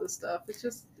music and all this stuff.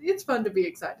 It's fun to be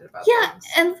excited about things.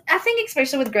 And I think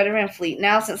especially with Greta Van Fleet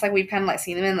now, since like we've kind of like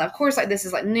seen them, and of course like this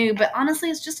is like new, but honestly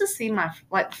it's just to see my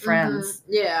like friends.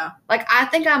 Mm-hmm. Yeah. Like I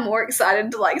think I'm more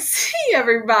excited to like see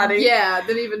everybody. Yeah,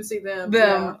 than even see them.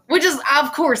 Yeah. Which is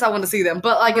of course I want to see them,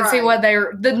 but like and see what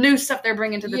the new stuff they're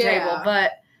bringing to the table.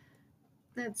 But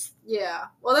it's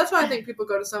well, that's why I think people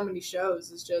go to so many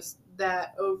shows, is just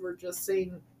that over just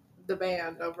seeing the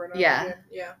band over and over again.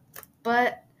 Yeah.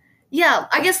 But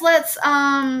I guess let's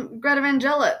Greta Van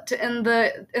Gela to end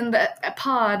the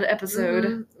pod episode.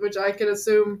 Mm-hmm. Which I can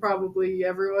assume probably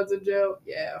everyone's in jail.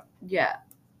 Yeah,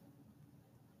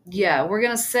 we're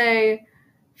gonna say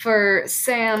for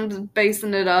Sam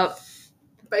basing it up.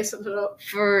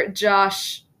 For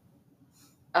Josh,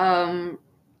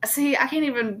 see, I can't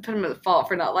even put him at fault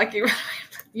for not liking.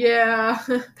 Yeah.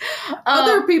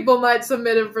 Other people might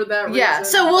submit him for that reason. Yeah,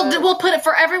 so we'll put it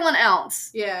for everyone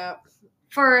else. Yeah.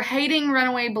 For hating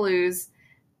Runaway Blues,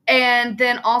 and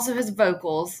then also his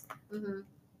vocals. Mm-hmm.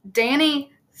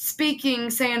 Danny speaking,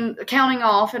 counting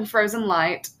off in Frozen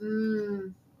Light.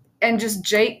 And just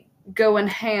Jake going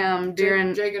ham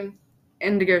during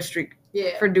Indigo Streak.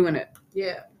 Yeah. For doing it.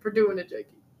 Yeah, for doing it, Jakey.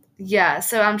 Yeah,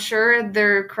 so I'm sure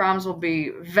their crimes will be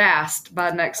vast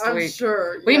by next week. I'm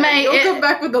sure. You'll come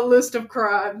back with a list of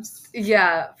crimes.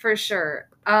 Yeah, for sure.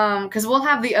 Because we'll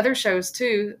have the other shows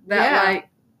too that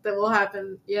will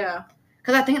happen. Yeah.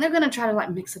 Because I think they're gonna try to like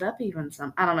mix it up even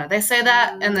some. I don't know. They say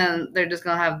that, and then they're just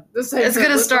gonna have. It's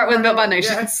gonna start with Built by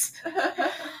Nations.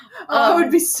 I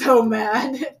would be so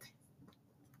mad.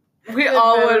 We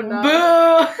all would boo.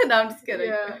 No, I'm just kidding.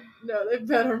 Yeah. No, they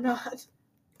better not.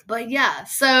 But yeah,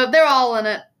 so they're all in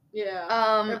it.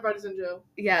 Yeah. Everybody's in jail.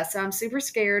 Yeah, so I'm super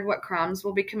scared what crimes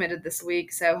will be committed this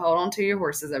week. So hold on to your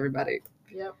horses, everybody.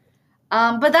 Yep.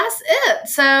 But that's it.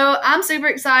 So I'm super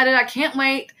excited. I can't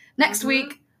wait. Next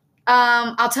week,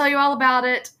 I'll tell you all about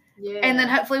it. Yeah. And then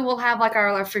hopefully we'll have like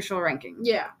our official ranking.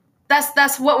 Yeah.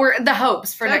 That's what the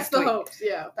hopes for next week. That's the hopes,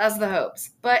 yeah. That's the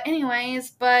hopes. But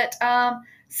anyways,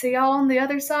 see y'all on the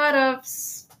other side of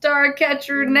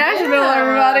Starcatcher Nashville,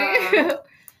 everybody.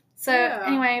 So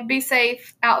anyway, be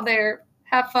safe out there.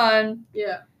 Have fun.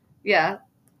 Yeah. Yeah.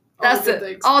 That's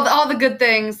it. All the good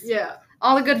things. Yeah.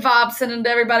 All the good vibes sending to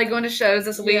everybody going to shows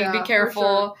this week. Be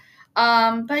careful.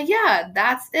 Sure. But yeah,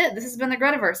 that's it. This has been the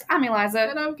Gretaverse. I'm Eliza.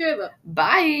 And I'm Kayla.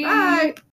 Bye. Bye.